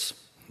illustrate this.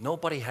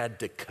 Nobody had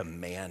to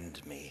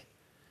command me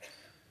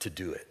to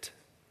do it.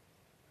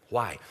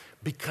 Why?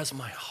 Because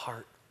my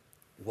heart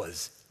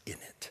was in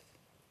it.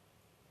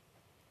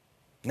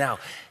 Now,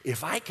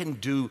 if I can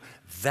do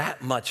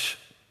that much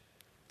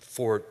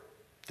for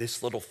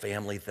this little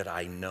family that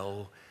I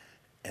know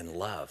and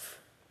love,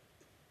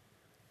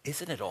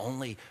 isn't it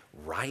only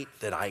right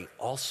that I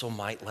also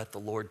might let the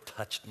Lord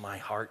touch my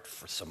heart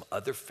for some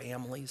other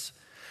families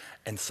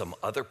and some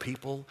other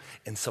people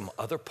in some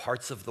other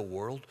parts of the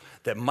world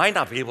that might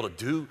not be able to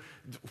do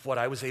what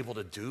I was able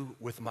to do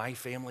with my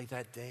family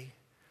that day?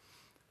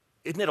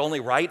 Isn't it only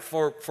right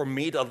for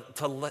me to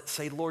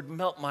say, Lord,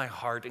 melt my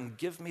heart and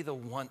give me the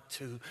want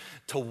to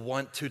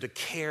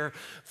care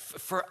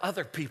for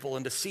other people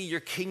and to see your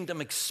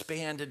kingdom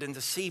expanded and to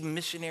see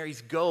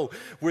missionaries go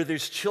where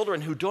there's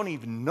children who don't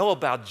even know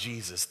about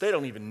Jesus. They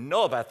don't even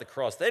know about the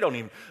cross. They don't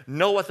even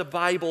know what the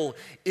Bible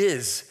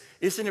is.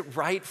 Isn't it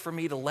right for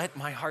me to let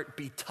my heart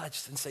be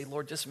touched and say,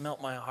 Lord, just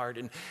melt my heart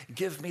and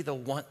give me the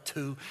want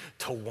to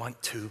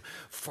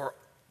for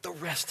the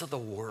rest of the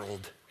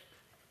world,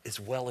 as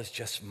well as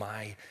just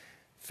my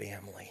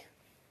family?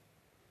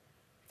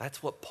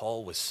 That's what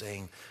Paul was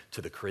saying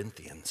to the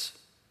Corinthians.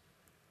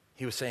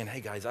 He was saying,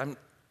 hey guys, I'm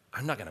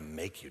not going to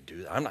make you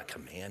do that. I'm not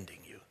commanding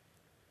you.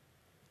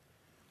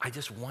 I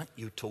just want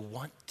you to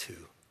want to,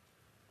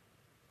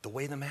 the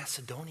way the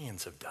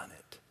Macedonians have done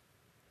it.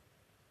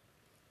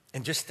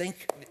 And just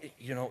think,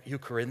 you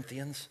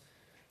Corinthians,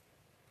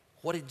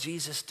 what did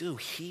Jesus do?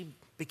 He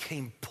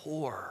became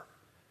poor.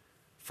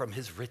 From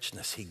his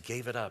richness, he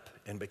gave it up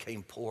and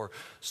became poor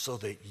so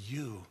that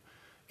you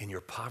in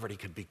your poverty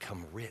could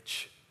become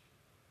rich.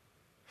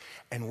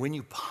 And when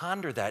you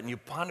ponder that and you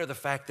ponder the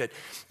fact that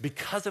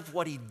because of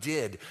what he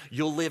did,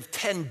 you'll live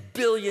 10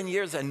 billion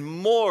years and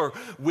more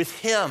with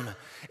him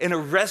in a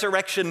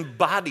resurrection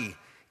body,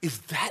 is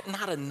that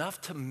not enough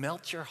to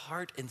melt your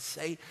heart and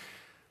say,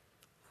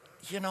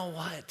 you know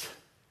what?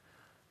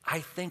 I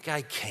think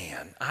I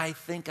can. I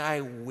think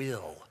I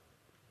will.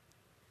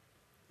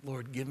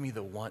 Lord, give me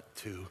the want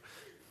to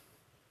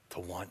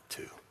want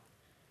to.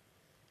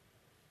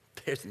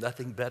 There's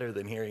nothing better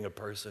than hearing a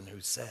person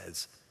who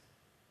says,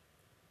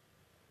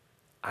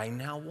 I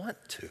now want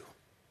to.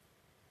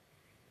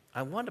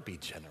 I want to be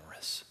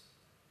generous.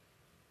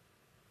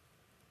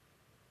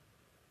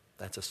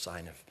 That's a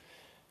sign of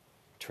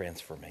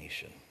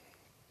transformation.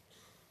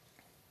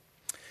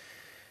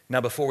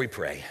 Now, before we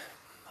pray,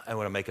 I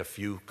want to make a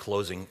few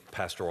closing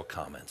pastoral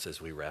comments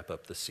as we wrap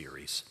up the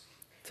series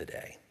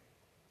today.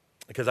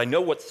 Because I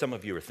know what some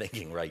of you are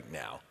thinking right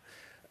now.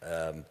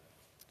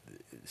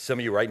 Some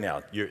of you right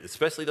now,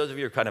 especially those of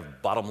you who are kind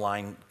of bottom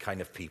line kind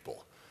of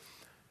people.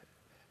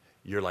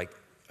 You're like,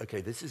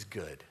 okay, this is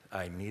good.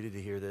 I needed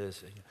to hear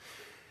this.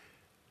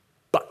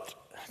 But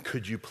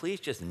could you please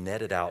just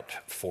net it out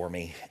for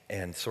me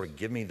and sort of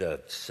give me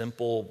the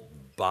simple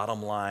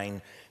bottom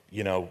line?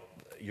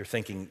 You're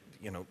thinking,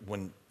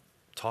 when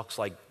talks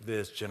like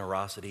this,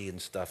 generosity and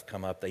stuff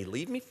come up, they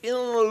leave me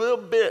feeling a little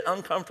bit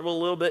uncomfortable,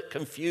 a little bit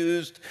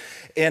confused.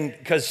 And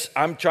because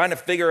I'm trying to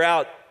figure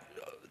out,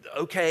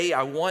 okay,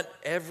 I want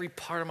every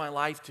part of my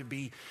life to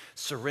be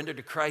surrendered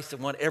to Christ. I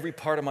want every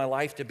part of my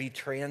life to be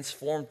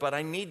transformed, but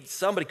I need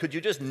somebody. Could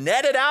you just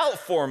net it out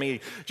for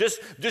me?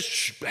 Just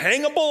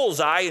hang a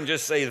bullseye and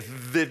just say,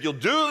 if you'll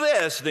do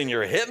this, then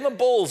you're hitting the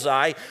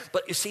bullseye.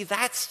 But you see,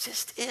 that's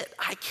just it.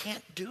 I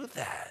can't do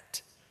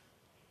that.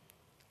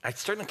 I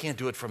certainly can't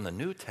do it from the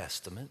New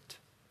Testament,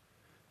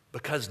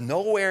 because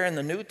nowhere in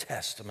the New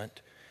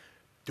Testament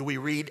do we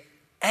read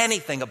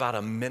anything about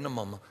a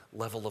minimum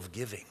level of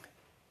giving.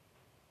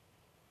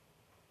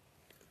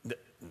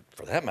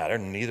 For that matter,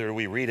 neither do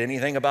we read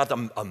anything about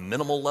a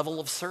minimal level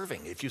of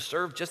serving. If you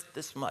serve just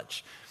this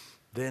much,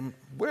 then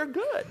we're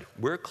good.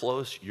 We're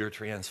close, you're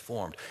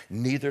transformed.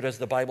 Neither does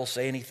the Bible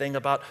say anything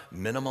about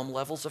minimum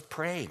levels of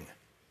praying.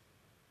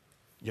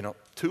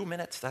 2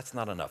 minutes, that's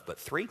not enough, but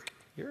 3,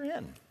 you're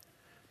in.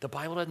 The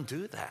Bible doesn't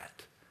do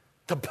that.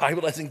 The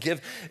Bible doesn't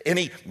give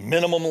any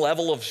minimum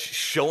level of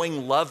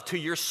showing love to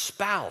your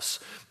spouse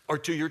or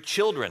to your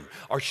children,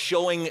 or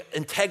showing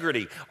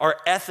integrity or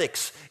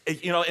ethics,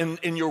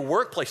 in your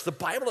workplace. The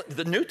Bible,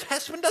 the New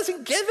Testament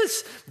doesn't give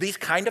us these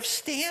kind of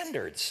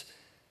standards,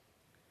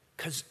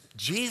 because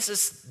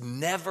Jesus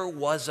never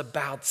was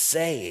about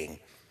saying,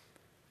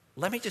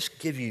 let me just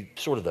give you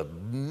sort of the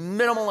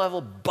minimal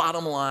level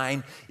bottom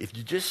line. If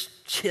you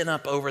just chin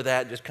up over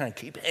that, just kind of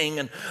keep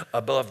hanging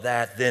above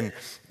that, then,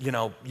 you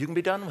can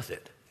be done with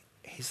it.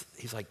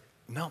 He's like,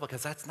 no,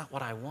 because that's not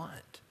what I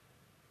want.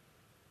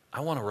 I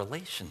want a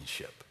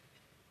relationship.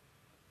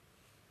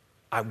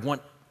 I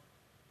want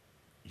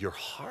your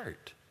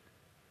heart,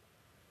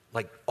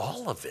 like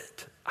all of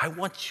it. I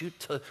want you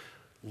to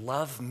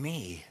love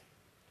me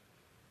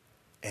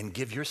and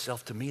give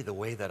yourself to me the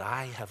way that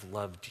I have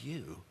loved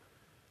you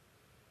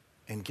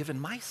and given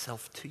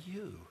myself to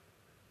you.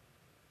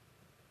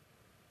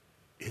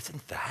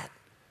 Isn't that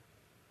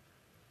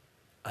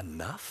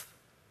enough?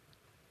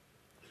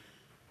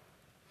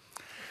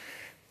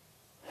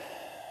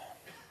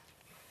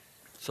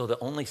 So the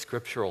only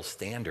scriptural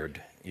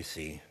standard, you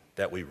see,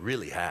 that we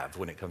really have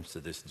when it comes to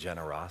this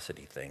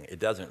generosity thing, it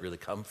doesn't really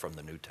come from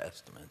the New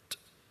Testament.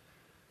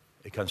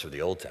 It comes from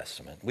the Old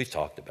Testament. We've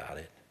talked about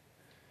it.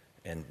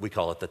 And we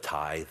call it the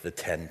tithe, the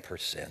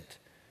 10%.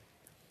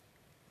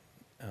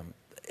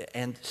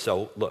 And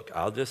so, look,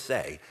 I'll just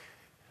say,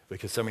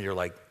 because some of you are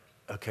like,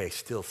 okay,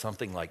 still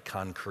something like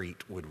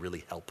concrete would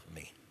really help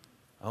me.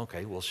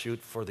 Okay, we'll shoot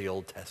for the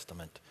Old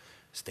Testament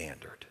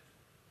standard.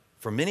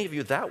 For many of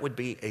you, that would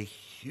be a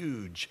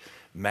huge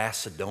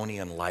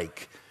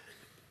Macedonian-like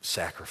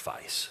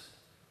sacrifice.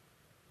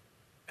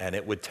 And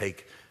it would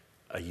take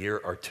a year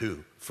or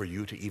two for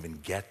you to even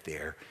get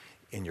there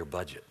in your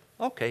budget.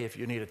 Okay, if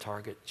you need a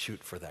target,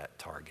 shoot for that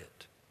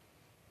target.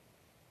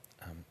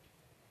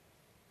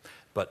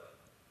 But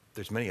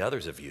there's many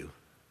others of you,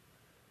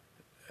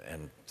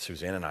 and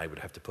Suzanne and I would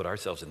have to put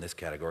ourselves in this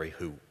category,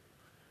 who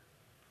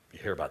you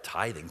hear about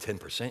tithing,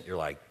 10%, you're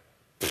like,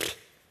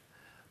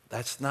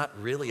 that's not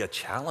really a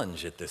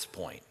challenge at this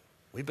point.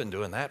 We've been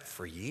doing that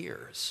for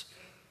years.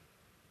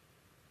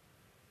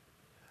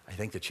 I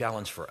think the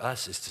challenge for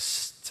us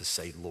is to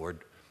say, Lord,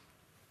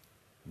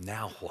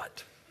 now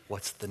what?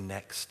 What's the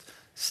next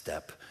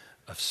step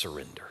of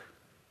surrender?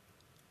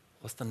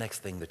 What's the next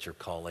thing that you're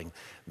calling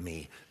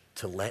me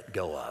to let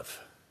go of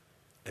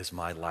as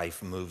my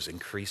life moves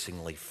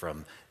increasingly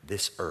from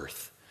this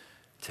earth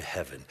to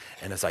heaven,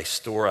 and as I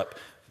store up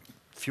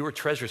fewer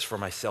treasures for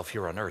myself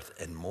here on earth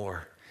and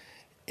more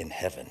in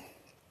heaven?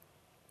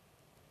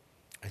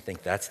 I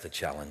think that's the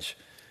challenge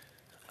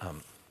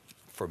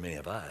for many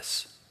of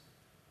us,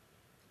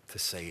 to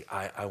say,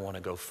 I want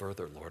to go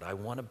further, Lord. I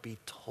want to be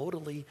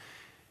totally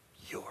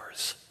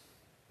yours.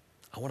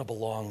 I want to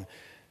belong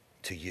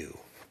to you.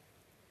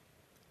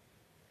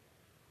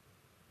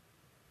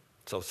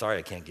 So sorry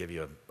I can't give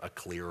you a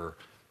clearer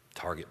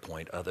target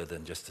point other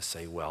than just to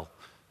say, well,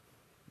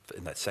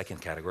 in that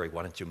second category,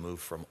 why don't you move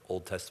from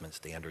Old Testament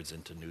standards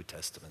into New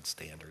Testament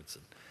standards?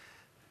 And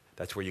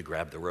that's where you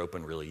grab the rope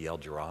and really yell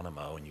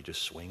Geronimo, and you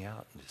just swing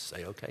out and just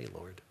say, okay,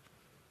 Lord,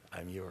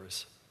 I'm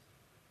yours.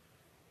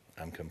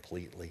 I'm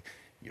completely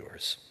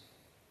yours.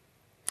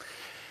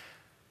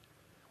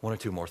 One or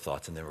two more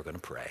thoughts, and then we're going to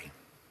pray.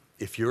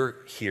 If you're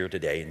here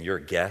today and you're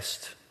a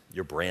guest,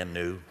 you're brand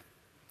new,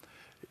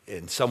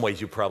 in some ways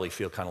you probably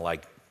feel kind of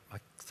like, I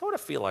sort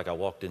of feel like I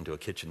walked into a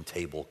kitchen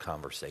table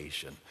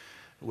conversation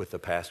with the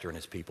pastor and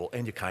his people,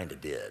 and you kind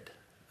of did.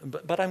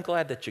 But I'm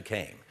glad that you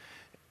came.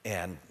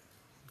 And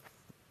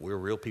we're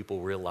real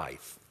people, real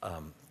life.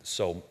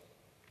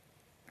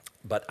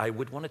 But I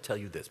would want to tell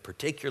you this,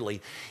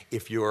 particularly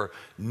if you're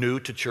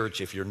new to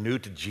church, if you're new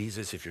to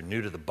Jesus, if you're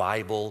new to the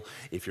Bible,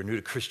 if you're new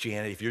to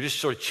Christianity, if you're just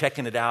sort of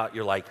checking it out,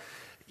 you're like,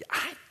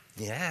 I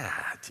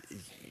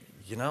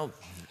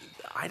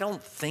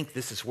don't think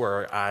this is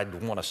where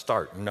I'd want to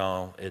start.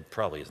 No, it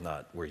probably is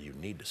not where you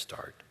need to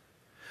start,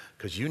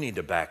 because you need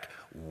to back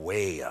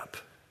way up,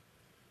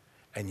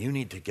 and you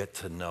need to get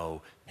to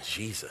know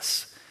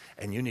Jesus,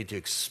 and you need to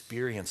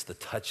experience the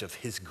touch of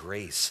his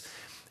grace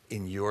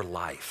in your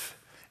life.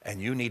 And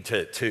you need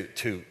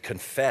to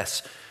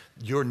confess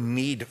your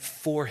need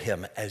for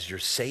him as your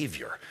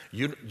Savior.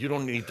 You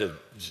don't need to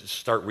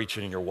start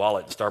reaching in your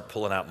wallet and start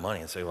pulling out money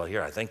and say, well,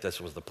 here, I think this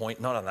was the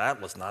point. No,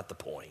 that was not the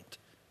point.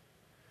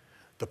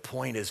 The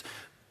point is,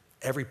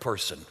 every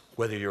person,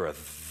 whether you're a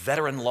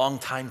veteran,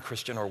 long-time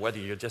Christian or whether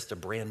you're just a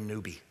brand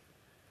newbie,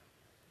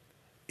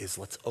 is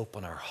let's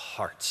open our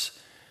hearts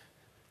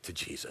to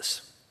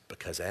Jesus.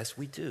 Because as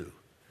we do,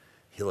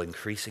 he'll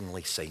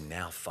increasingly say,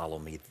 now follow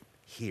me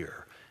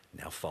here.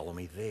 Now follow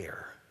me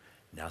there.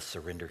 Now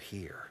surrender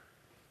here.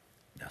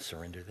 Now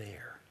surrender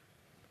there.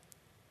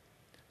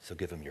 So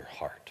give him your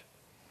heart.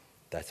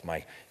 That's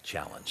my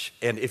challenge.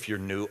 And if you're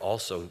new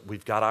also,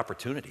 we've got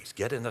opportunities.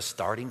 Get in the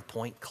starting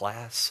point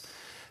class.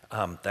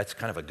 That's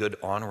kind of a good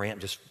on-ramp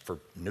just for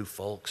new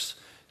folks.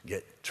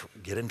 Get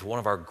into one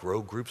of our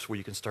grow groups where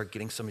you can start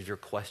getting some of your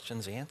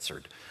questions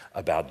answered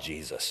about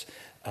Jesus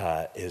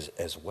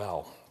as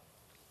well.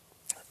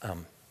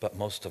 But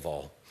most of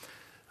all,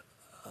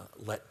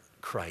 let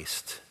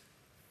Christ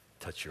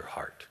touch your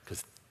heart,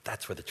 because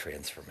that's where the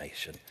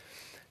transformation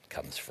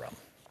comes from.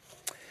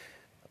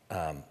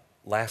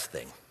 Last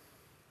thing,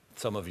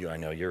 some of you, I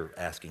know you're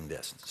asking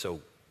this.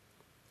 So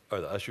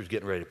are the ushers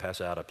getting ready to pass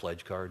out a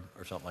pledge card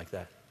or something like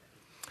that?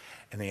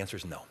 And the answer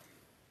is no.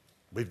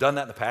 We've done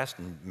that in the past,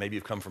 and maybe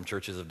you've come from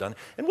churches that have done it,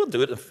 and we'll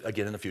do it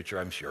again in the future,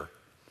 I'm sure.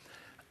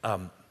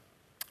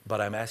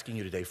 But I'm asking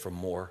you today for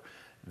more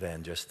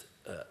than just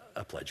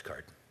a pledge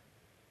card.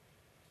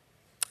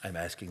 I'm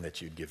asking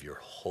that you give your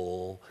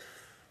whole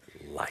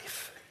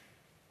life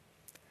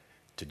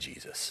to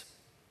Jesus.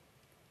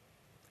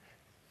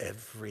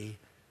 Every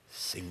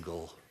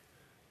single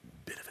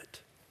bit of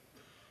it.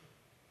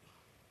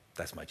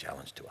 That's my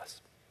challenge to us.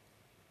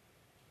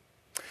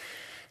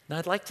 Now,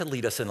 I'd like to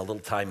lead us in a little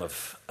time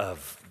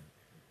of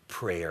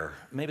prayer,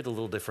 maybe a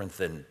little different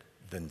than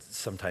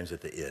sometimes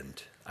at the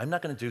end. I'm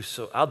not going to do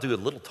so. I'll do a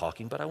little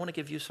talking, but I want to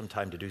give you some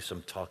time to do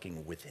some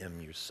talking with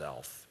him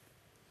yourself.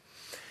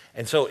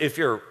 And so if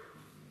you're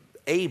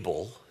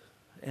able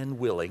and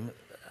willing,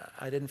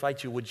 I'd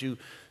invite you, would you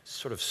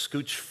sort of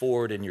scooch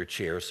forward in your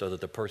chair so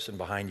that the person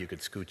behind you could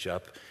scooch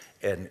up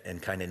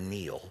and kind of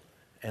kneel.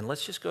 And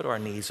let's just go to our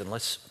knees and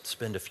let's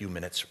spend a few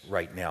minutes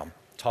right now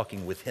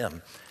talking with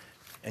him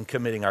and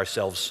committing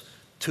ourselves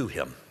to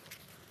him.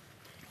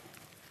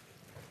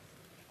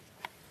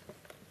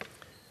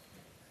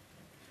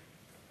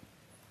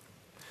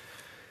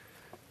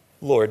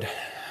 Lord,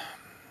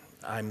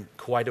 I'm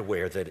quite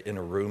aware that in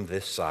a room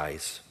this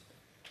size,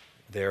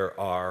 there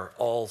are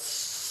all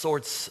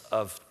sorts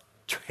of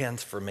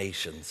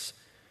transformations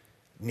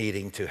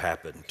needing to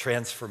happen.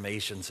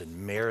 Transformations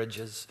in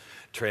marriages,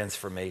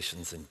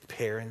 transformations in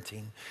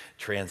parenting,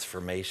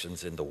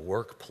 transformations in the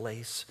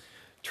workplace,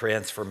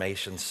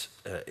 transformations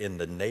in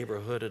the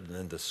neighborhood and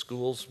in the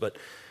schools. But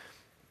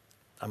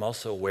I'm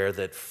also aware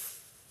that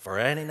for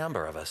any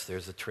number of us,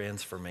 there's a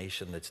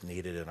transformation that's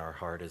needed in our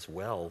heart as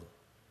well,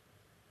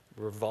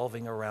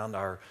 revolving around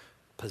our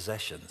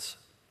possessions,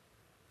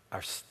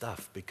 our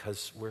stuff,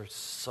 because we're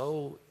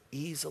so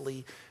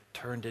easily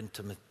turned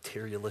into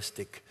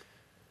materialistic,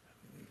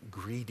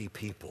 greedy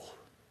people.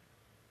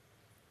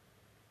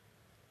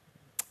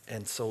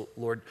 And so,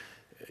 Lord,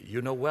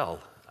 you know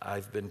well,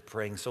 I've been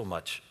praying so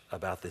much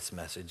about this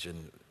message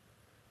and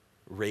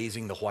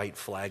raising the white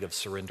flag of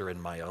surrender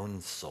in my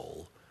own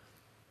soul.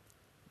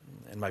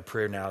 And my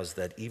prayer now is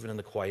that even in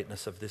the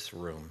quietness of this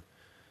room,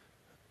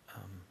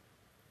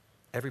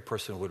 every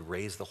person would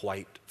raise the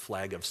white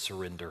flag of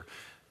surrender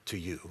to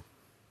you.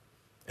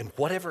 In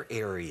whatever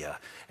area,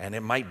 and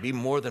it might be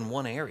more than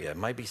one area, it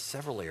might be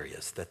several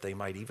areas, that they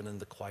might, even in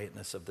the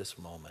quietness of this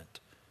moment,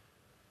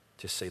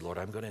 just say, Lord,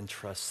 I'm going to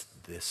entrust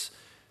this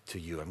to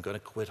you. I'm going to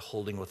quit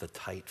holding with a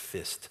tight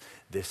fist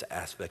this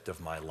aspect of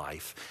my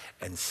life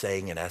and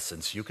saying, in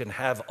essence, you can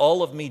have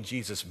all of me,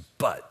 Jesus,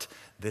 but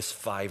this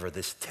 5 or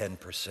this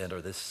 10%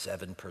 or this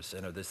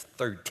 7% or this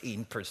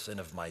 13%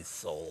 of my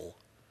soul.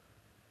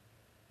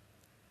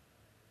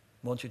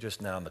 Won't you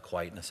just now, in the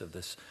quietness of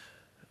this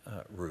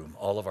room,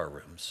 all of our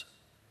rooms,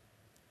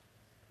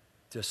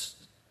 just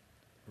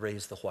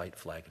raise the white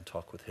flag and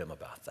talk with him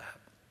about that.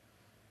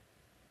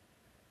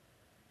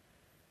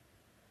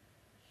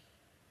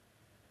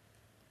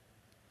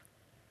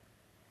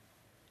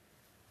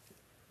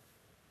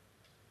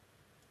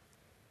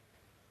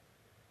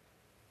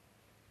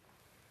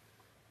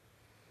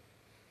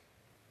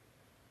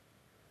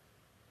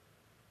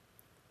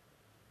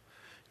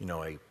 You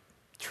know, a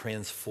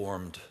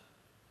transformed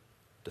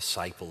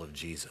disciple of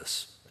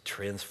Jesus, a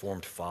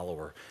transformed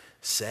follower,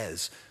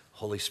 says,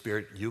 Holy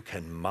Spirit, you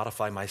can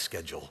modify my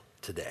schedule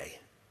today.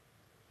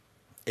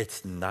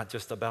 It's not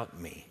just about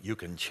me. You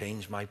can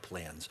change my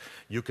plans.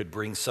 You could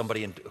bring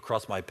somebody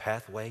across my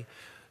pathway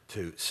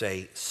to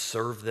say,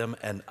 serve them,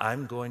 and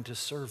I'm going to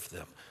serve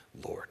them,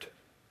 Lord.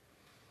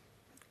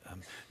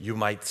 You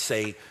might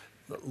say,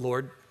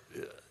 Lord,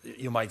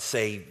 you might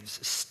say,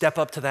 step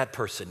up to that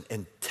person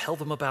and tell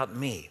them about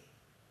me.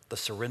 The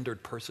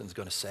surrendered person's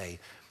going to say,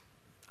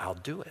 I'll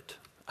do it.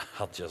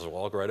 I'll just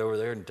walk right over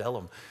there and tell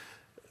them,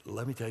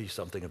 let me tell you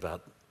something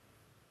about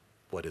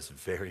what is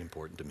very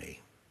important to me,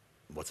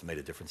 what's made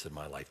a difference in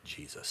my life,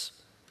 Jesus.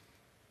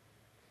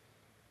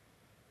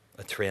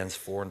 A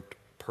transformed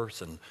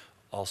person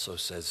also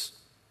says,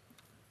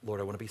 Lord,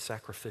 I want to be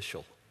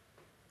sacrificial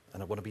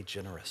and I want to be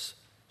generous.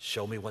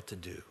 Show me what to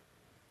do,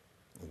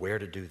 where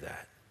to do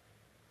that.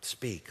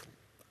 Speak,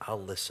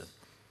 I'll listen,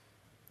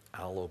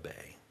 I'll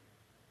obey.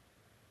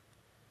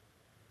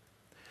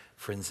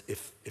 Friends,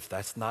 if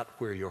that's not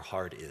where your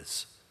heart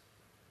is,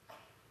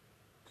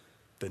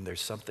 then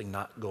there's something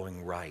not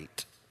going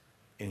right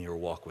in your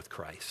walk with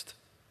Christ.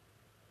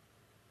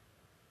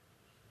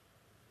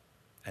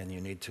 And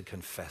you need to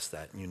confess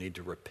that, and you need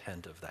to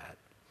repent of that.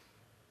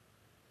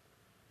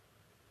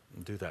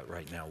 And do that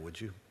right now,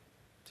 would you?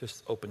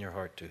 Just open your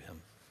heart to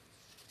him.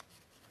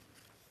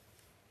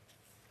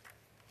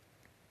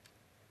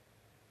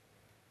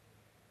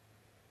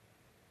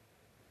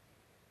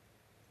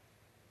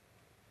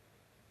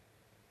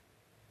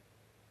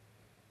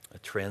 A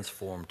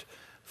transformed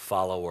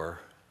follower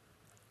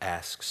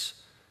asks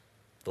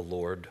the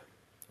Lord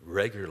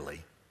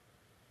regularly,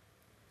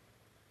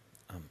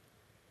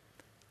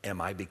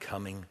 am I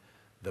becoming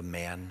the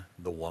man,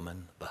 the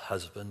woman, the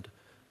husband,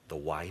 the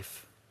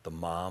wife, the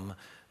mom,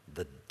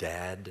 the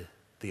dad,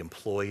 the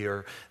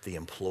employer, the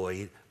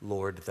employee,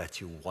 Lord,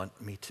 that you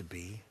want me to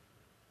be?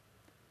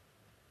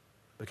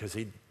 Because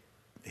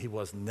he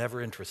was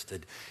never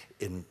interested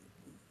in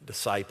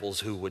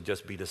disciples who would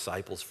just be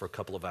disciples for a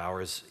couple of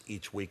hours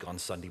each week on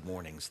Sunday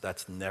mornings.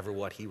 That's never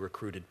what he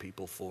recruited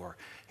people for.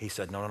 He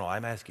said, no,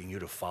 I'm asking you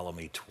to follow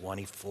me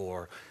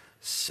 24/7.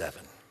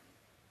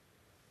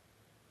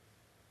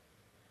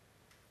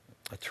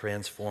 A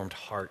transformed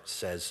heart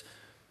says,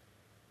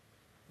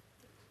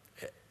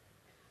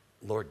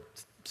 Lord,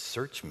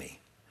 search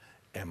me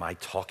Am I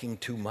talking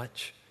too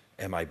much?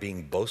 Am I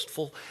being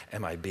boastful?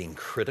 Am I being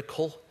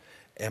critical?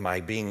 Am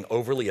I being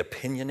overly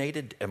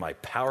opinionated? Am I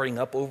powering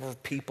up over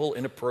people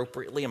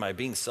inappropriately? Am I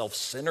being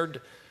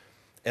self-centered?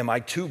 Am I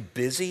too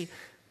busy?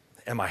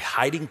 Am I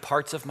hiding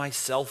parts of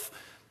myself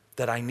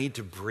that I need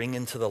to bring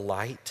into the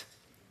light?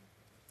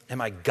 Am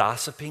I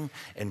gossiping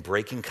and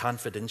breaking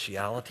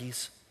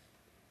confidentialities?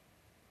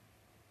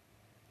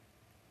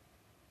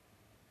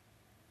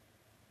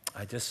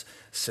 I just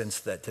sense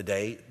that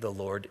today the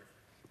Lord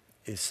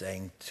is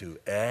saying to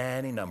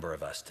any number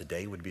of us,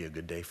 today would be a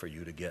good day for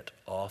you to get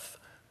off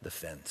the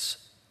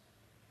fence,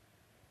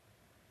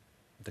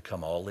 to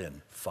come all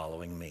in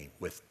following me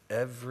with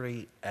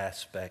every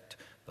aspect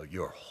of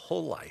your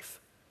whole life.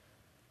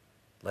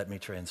 Let me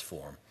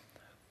transform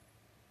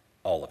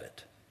all of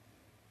it.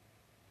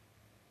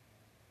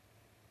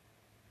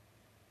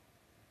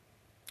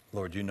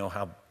 Lord, you know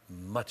how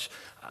much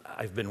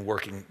I've been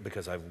working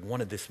because I've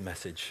wanted this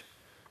message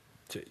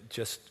to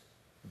just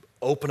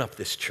open up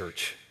this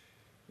church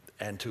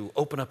and to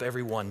open up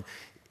everyone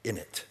in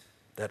it,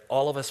 that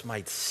all of us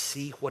might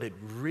see what it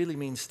really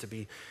means to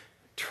be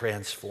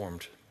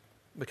transformed.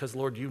 Because,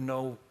 Lord, you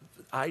know,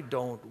 I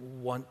don't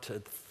want to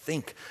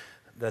think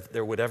that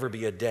there would ever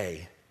be a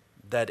day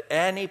that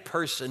any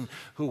person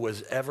who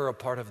was ever a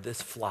part of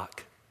this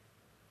flock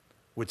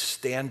would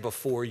stand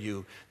before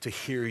you to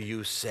hear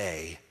you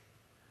say,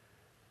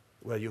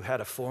 well, you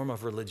had a form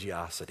of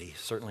religiosity.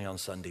 Certainly on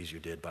Sundays you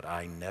did, but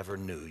I never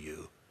knew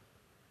you.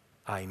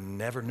 I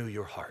never knew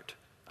your heart.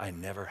 I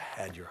never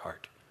had your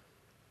heart.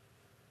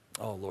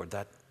 Oh, Lord,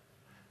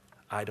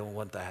 I don't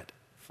want that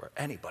for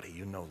anybody,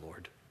 you know,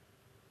 Lord.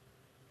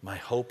 My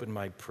hope and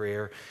my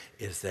prayer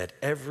is that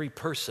every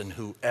person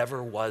who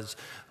ever was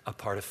a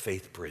part of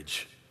Faith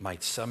Bridge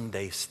might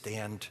someday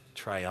stand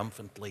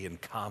triumphantly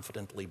and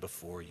confidently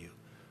before you,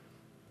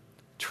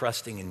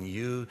 trusting in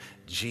you,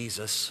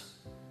 Jesus,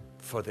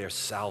 for their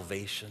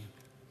salvation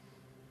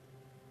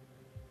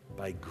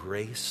by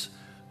grace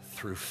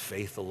through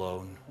faith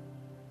alone,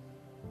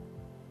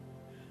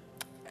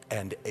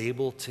 and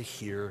able to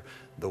hear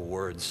the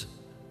words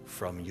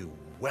from you,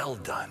 well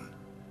done.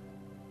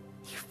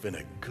 You've been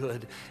a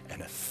good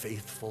and a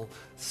faithful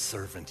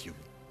servant. You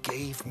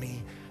gave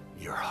me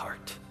your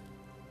heart.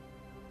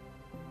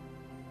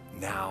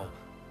 Now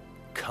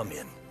come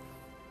in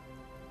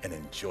and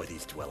enjoy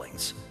these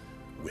dwellings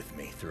with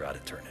me throughout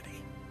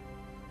eternity.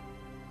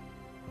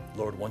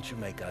 Lord, won't you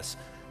make us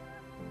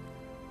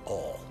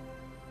all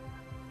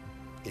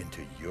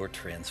into your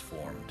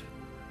transformed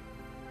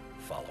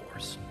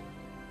followers?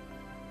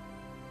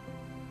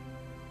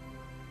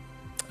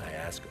 I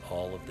ask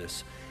all of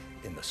this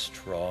in the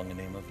strong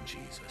name of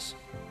Jesus.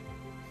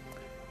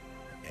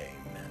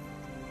 Amen.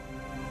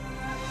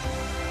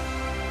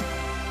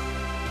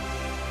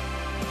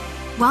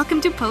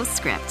 Welcome to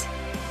Postscript.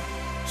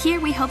 Here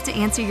we hope to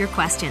answer your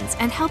questions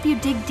and help you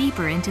dig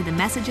deeper into the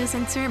messages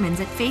and sermons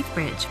at Faith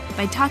Bridge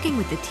by talking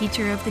with the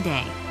teacher of the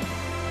day.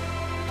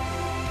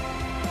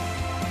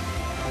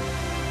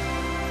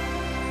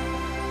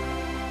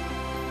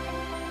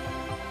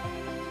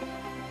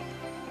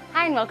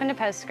 Hi, and welcome to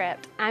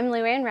Postscript. I'm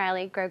Luann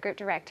Riley, Grow Group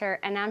Director,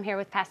 and I'm here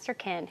with Pastor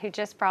Ken, who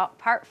just brought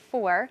part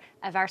 4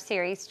 of our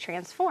series,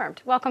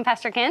 Transformed. Welcome,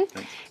 Pastor Ken.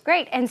 Thanks.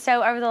 Great. And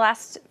so over the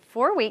last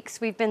 4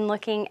 weeks, we've been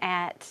looking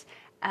at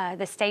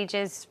the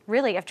stages,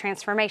 really, of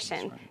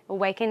transformation. Right.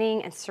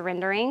 Awakening and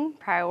surrendering,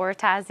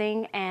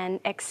 prioritizing, and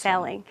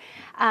excelling.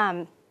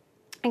 And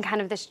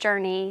kind of this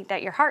journey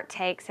that your heart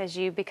takes as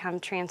you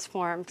become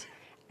transformed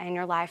in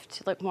your life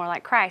to look more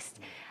like Christ.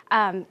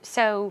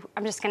 So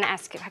I'm just going to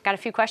ask, I've got a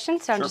few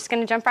questions, so I'm just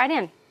going to jump right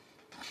in.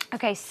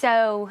 Okay,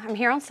 so I'm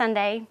here on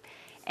Sunday,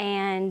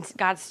 and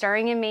God's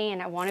stirring in me,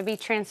 and I want to be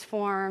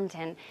transformed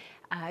and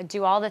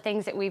do all the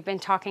things that we've been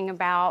talking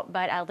about,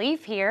 but I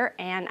leave here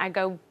and I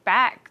go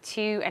back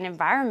to an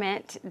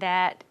environment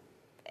that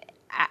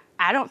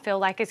I don't feel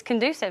like is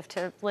conducive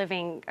to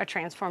living a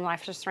transformed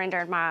life of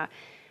surrender.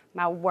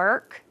 My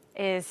work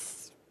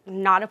is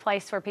not a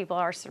place where people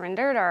are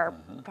surrendered or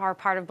are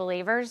part of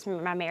believers.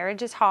 My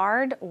marriage is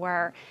hard,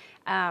 or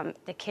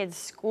the kids'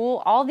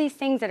 school, all these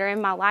things that are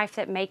in my life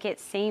that make it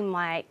seem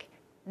like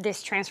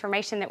this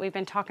transformation that we've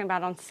been talking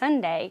about on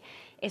Sunday,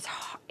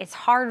 it's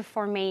hard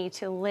for me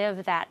to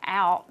live that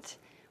out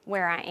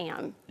where I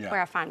am,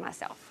 where I find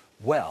myself.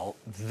 Well,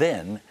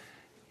 then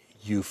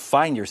you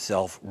find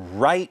yourself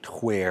right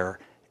where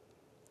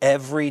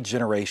every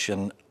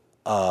generation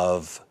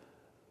of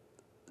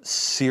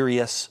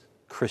serious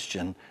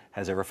Christian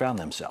has ever found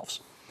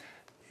themselves.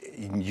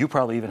 You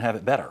probably even have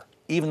it better.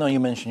 Even though you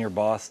mention your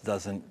boss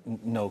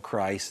doesn't know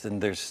Christ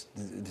and there's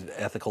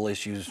ethical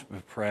issues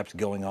perhaps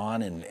going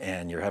on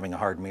and you're having a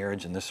hard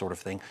marriage and this sort of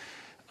thing,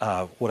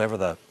 whatever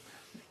the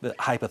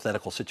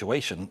hypothetical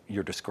situation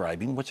you're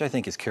describing, which I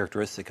think is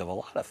characteristic of a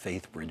lot of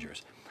faith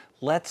bridgers.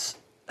 Let's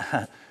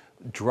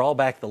draw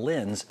back the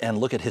lens and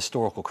look at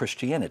historical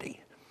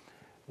Christianity.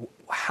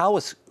 How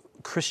was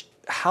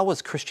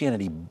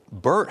Christianity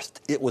birthed?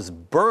 It was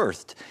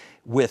birthed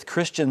with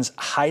Christians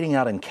hiding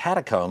out in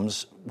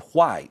catacombs.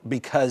 Why?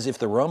 Because if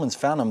the Romans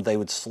found them, they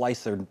would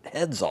slice their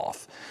heads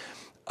off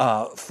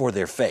for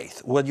their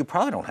faith. Well, you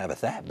probably don't have it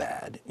that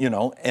bad,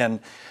 and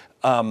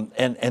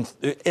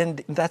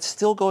that's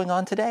still going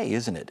on today,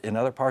 isn't it, in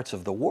other parts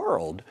of the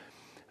world?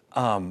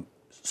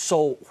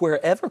 So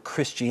wherever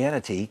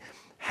Christianity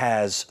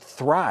has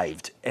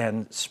thrived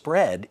and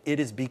spread, it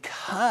is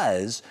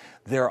because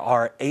there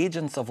are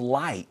agents of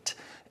light,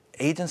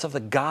 agents of the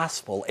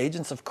gospel,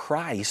 agents of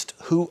Christ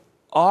who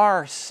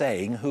are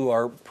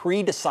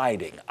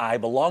pre-deciding, I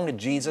belong to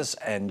Jesus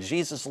and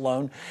Jesus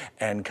alone,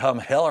 and come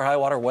hell or high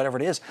water, whatever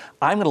it is,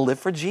 I'm going to live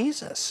for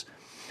Jesus.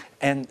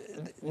 And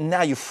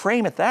now you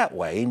frame it that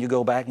way, and you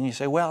go back and you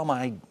say, well,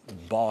 my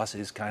boss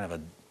is kind of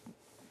a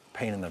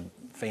pain in the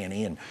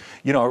fanny, and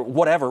or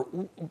whatever,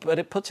 but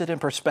it puts it in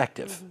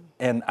perspective,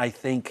 and I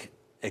think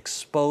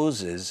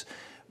exposes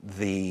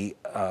the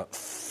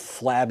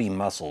flabby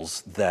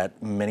muscles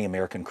that many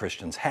American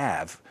Christians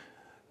have,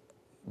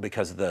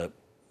 because the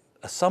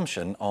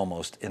assumption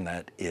almost in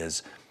that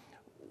is,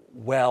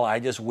 well, I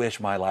just wish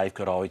my life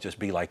could always just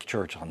be like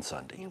church on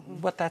Sunday.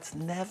 But that's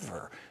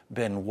never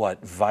been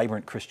what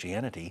vibrant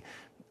Christianity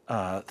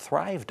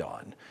thrived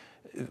on.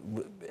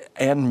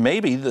 And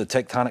maybe the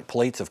tectonic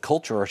plates of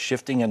culture are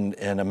shifting,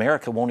 and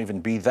America won't even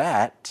be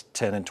that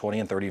 10 and 20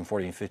 and 30 and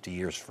 40 and 50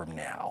 years from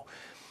now.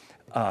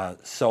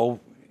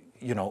 So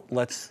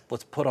let's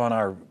put on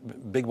our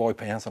big boy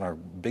pants and our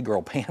big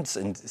girl pants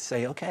and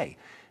say, okay,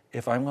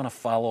 if I'm going to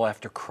follow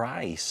after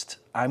Christ,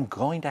 I'm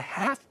going to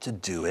have to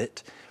do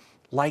it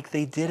like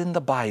they did in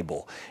the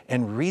Bible,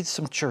 and read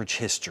some church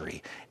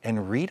history,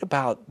 and read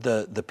about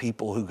the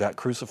people who got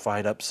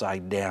crucified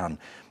upside down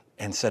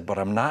and said, but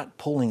I'm not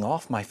pulling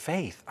off my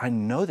faith. I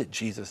know that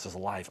Jesus is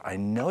alive. I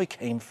know He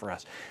came for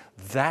us.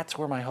 That's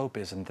where my hope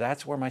is, and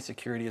that's where my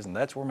security is, and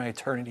that's where my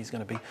eternity is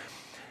going to be.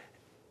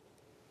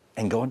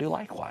 And go and do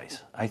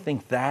likewise. I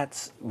think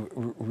that's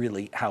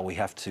really how we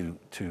have to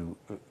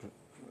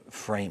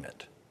frame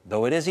it.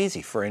 Though it is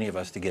easy for any of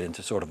us to get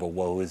into sort of a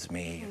woe is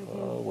me.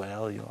 Oh,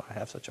 well, I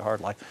have such a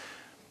hard life.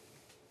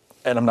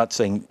 And I'm not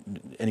saying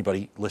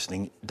anybody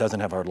listening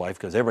doesn't have a hard life,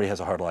 because everybody has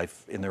a hard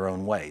life in their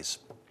own ways.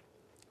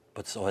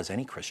 But so has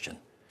any Christian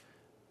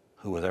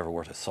who was ever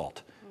worth a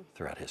salt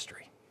throughout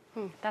history.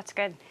 That's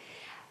good.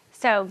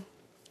 So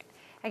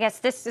I guess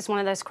this is one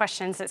of those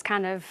questions that's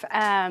kind of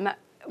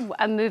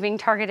a moving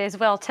target as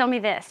well. Tell me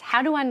this.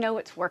 How do I know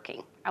it's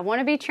working? I want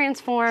to be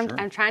transformed. Sure.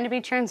 I'm trying to be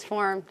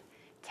transformed.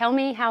 Tell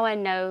me how I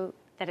know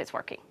that it's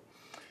working.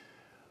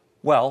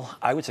 Well,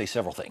 I would say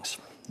several things.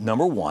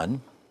 Number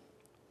one,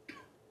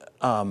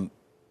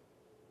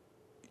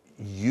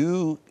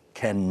 you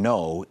can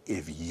know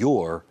if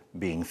you're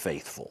being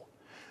faithful.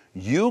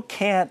 You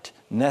can't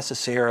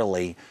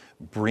necessarily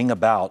bring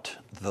about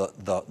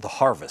the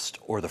harvest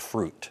or the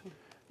fruit,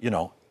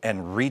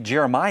 and read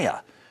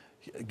Jeremiah.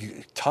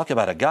 Talk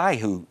about a guy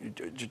who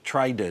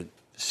tried to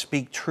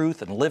speak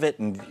truth and live it,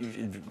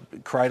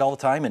 and cried all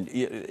the time,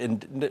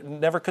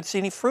 and never could see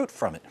any fruit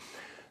from it.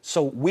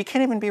 So we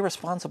can't even be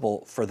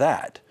responsible for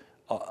that.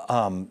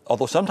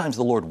 Although sometimes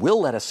the Lord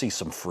will let us see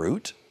some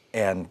fruit,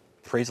 and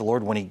praise the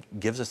Lord when He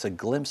gives us a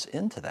glimpse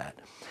into that.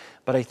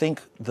 But I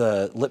think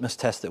the litmus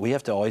test that we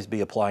have to always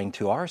be applying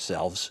to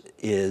ourselves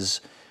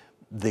is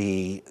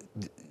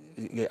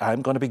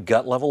I'm going to be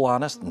gut level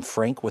honest and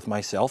frank with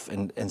myself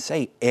and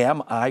say,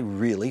 am I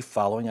really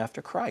following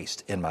after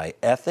Christ in my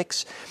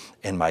ethics,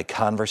 in my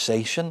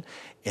conversation,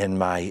 in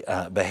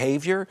my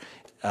behavior,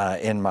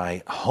 in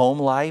my home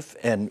life?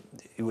 And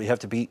we have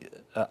to be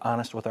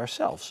honest with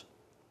ourselves.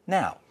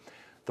 Now,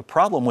 the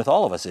problem with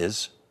all of us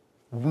is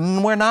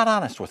we're not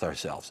honest with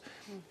ourselves.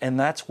 And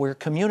that's where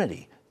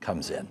community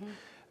comes in.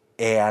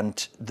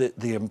 And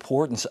the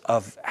importance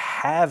of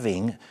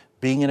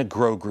being in a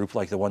grow group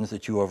like the ones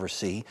that you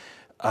oversee,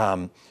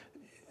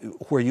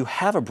 where you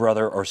have a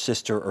brother or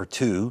sister or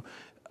two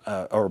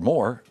or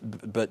more,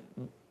 but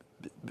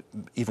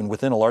even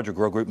within a larger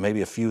grow group,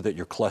 maybe a few that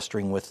you're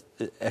clustering with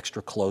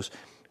extra close,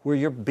 where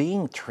you're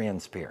being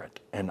transparent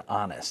and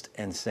honest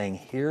and saying,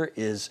 here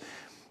is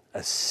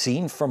a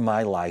scene from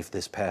my life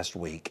this past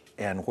week,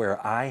 and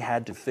where I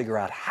had to figure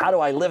out, how do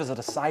I live as a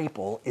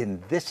disciple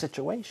in this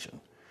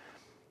situation?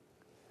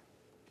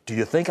 Do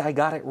you think I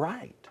got it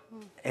right?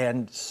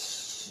 And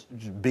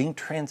being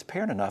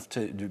transparent enough,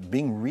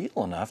 being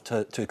real enough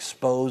to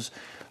expose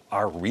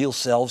our real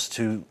selves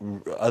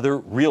to other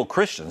real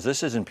Christians.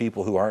 This isn't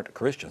people who aren't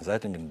Christians.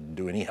 That didn't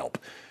do any help.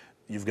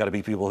 You've got to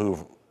be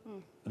people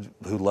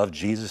who love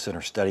Jesus and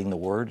are studying the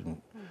Word and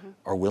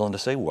are willing to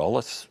say, well,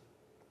 let's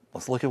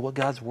look at what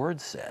God's Word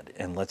said,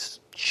 and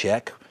let's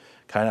check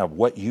kind of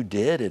what you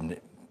did, and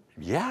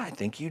yeah, I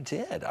think you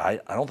did. I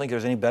don't think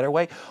there's any better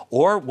way.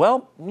 Or,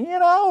 well,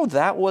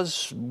 that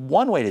was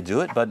one way to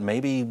do it, but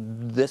maybe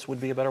this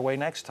would be a better way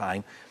next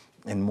time,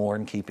 and more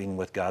in keeping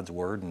with God's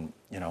Word, and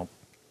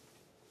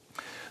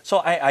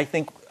So I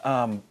think,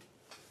 and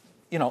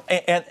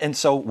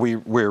so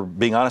we're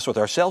being honest with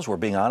ourselves, we're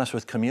being honest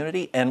with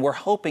community, and we're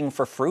hoping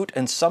for fruit,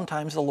 and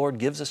sometimes the Lord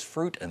gives us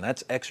fruit, and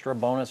that's extra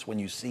bonus when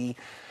you see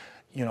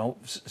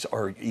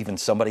or even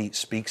somebody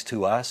speaks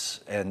to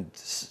us and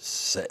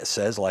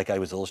says, like I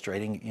was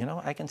illustrating,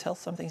 I can tell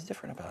something's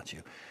different about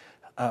you.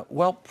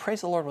 Well,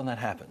 praise the Lord when that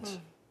happens.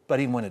 But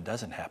even when it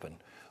doesn't happen,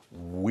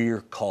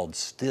 we're called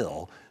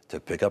still to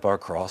pick up our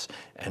cross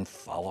and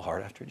follow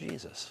hard after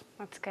Jesus.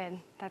 That's good.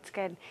 That's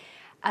good.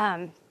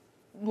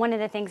 One of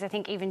the things I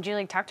think even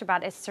Julie talked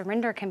about is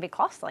surrender can be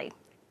costly.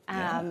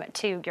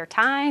 To your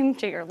time,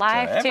 to your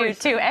life,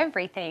 to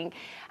everything.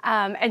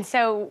 And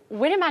so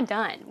when am I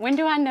done? When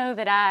do I know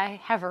that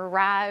I have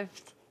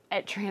arrived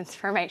at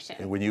transformation?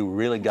 And when you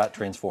really got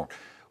transformed.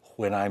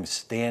 When I'm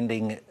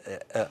standing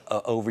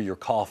over your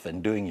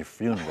coffin doing your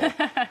funeral.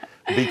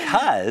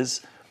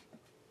 Because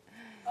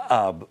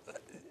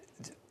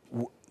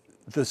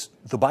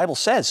the Bible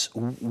says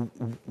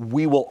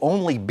we will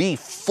only be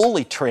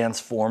fully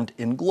transformed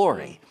in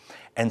glory.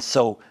 And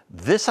so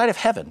this side of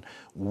heaven,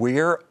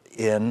 we're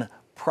in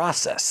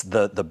process.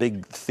 The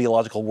big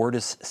theological word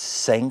is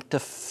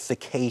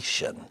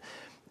sanctification.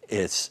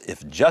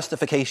 If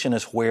justification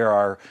is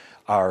where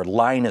our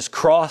line is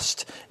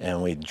crossed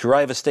and we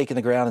drive a stake in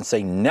the ground and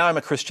say, now I'm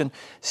a Christian,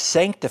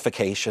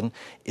 sanctification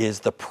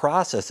is the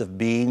process of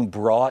being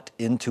brought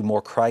into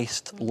more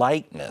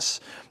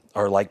Christ-likeness.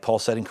 Or like Paul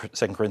said in 2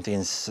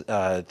 Corinthians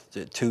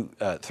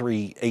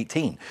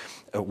 3:18,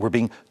 we're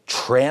being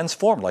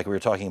transformed like we were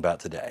talking about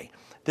today.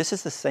 This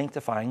is the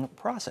sanctifying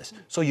process.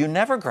 So you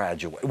never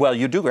graduate. Well,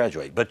 you do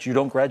graduate, but you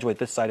don't graduate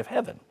this side of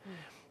heaven.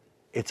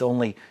 It's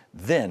only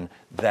then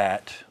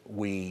that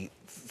we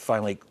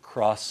finally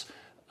cross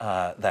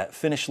that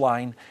finish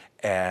line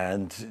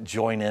and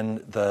join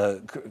in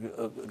the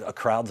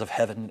crowds of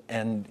heaven,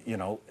 and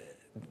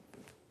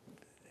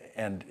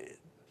and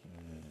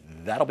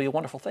that'll be a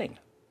wonderful thing.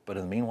 But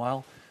in the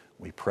meanwhile,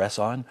 we press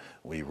on,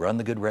 we run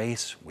the good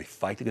race, we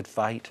fight the good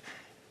fight,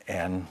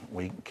 and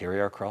we carry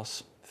our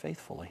cross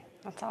faithfully.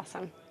 That's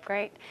awesome.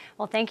 Great.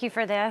 Well, thank you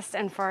for this,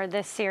 and for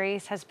this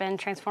series has been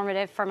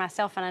transformative for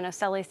myself, and I know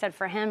Sully said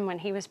for him when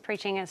he was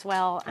preaching as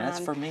well. And that's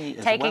for me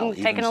as taking, well.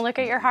 Taking a look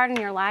at your heart and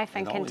your life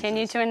and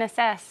continue is. to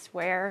assess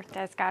where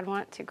does God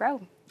want to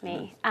grow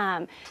me.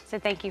 So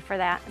thank you for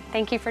that.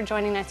 Thank you for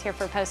joining us here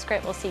for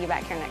Postscript. We'll see you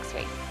back here next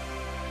week.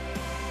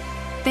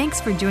 Thanks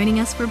for joining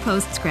us for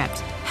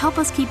Postscript. Help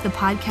us keep the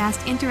podcast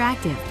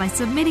interactive by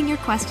submitting your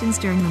questions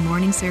during the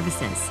morning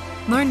services.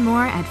 Learn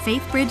more at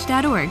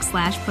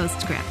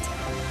faithbridge.org/postscript.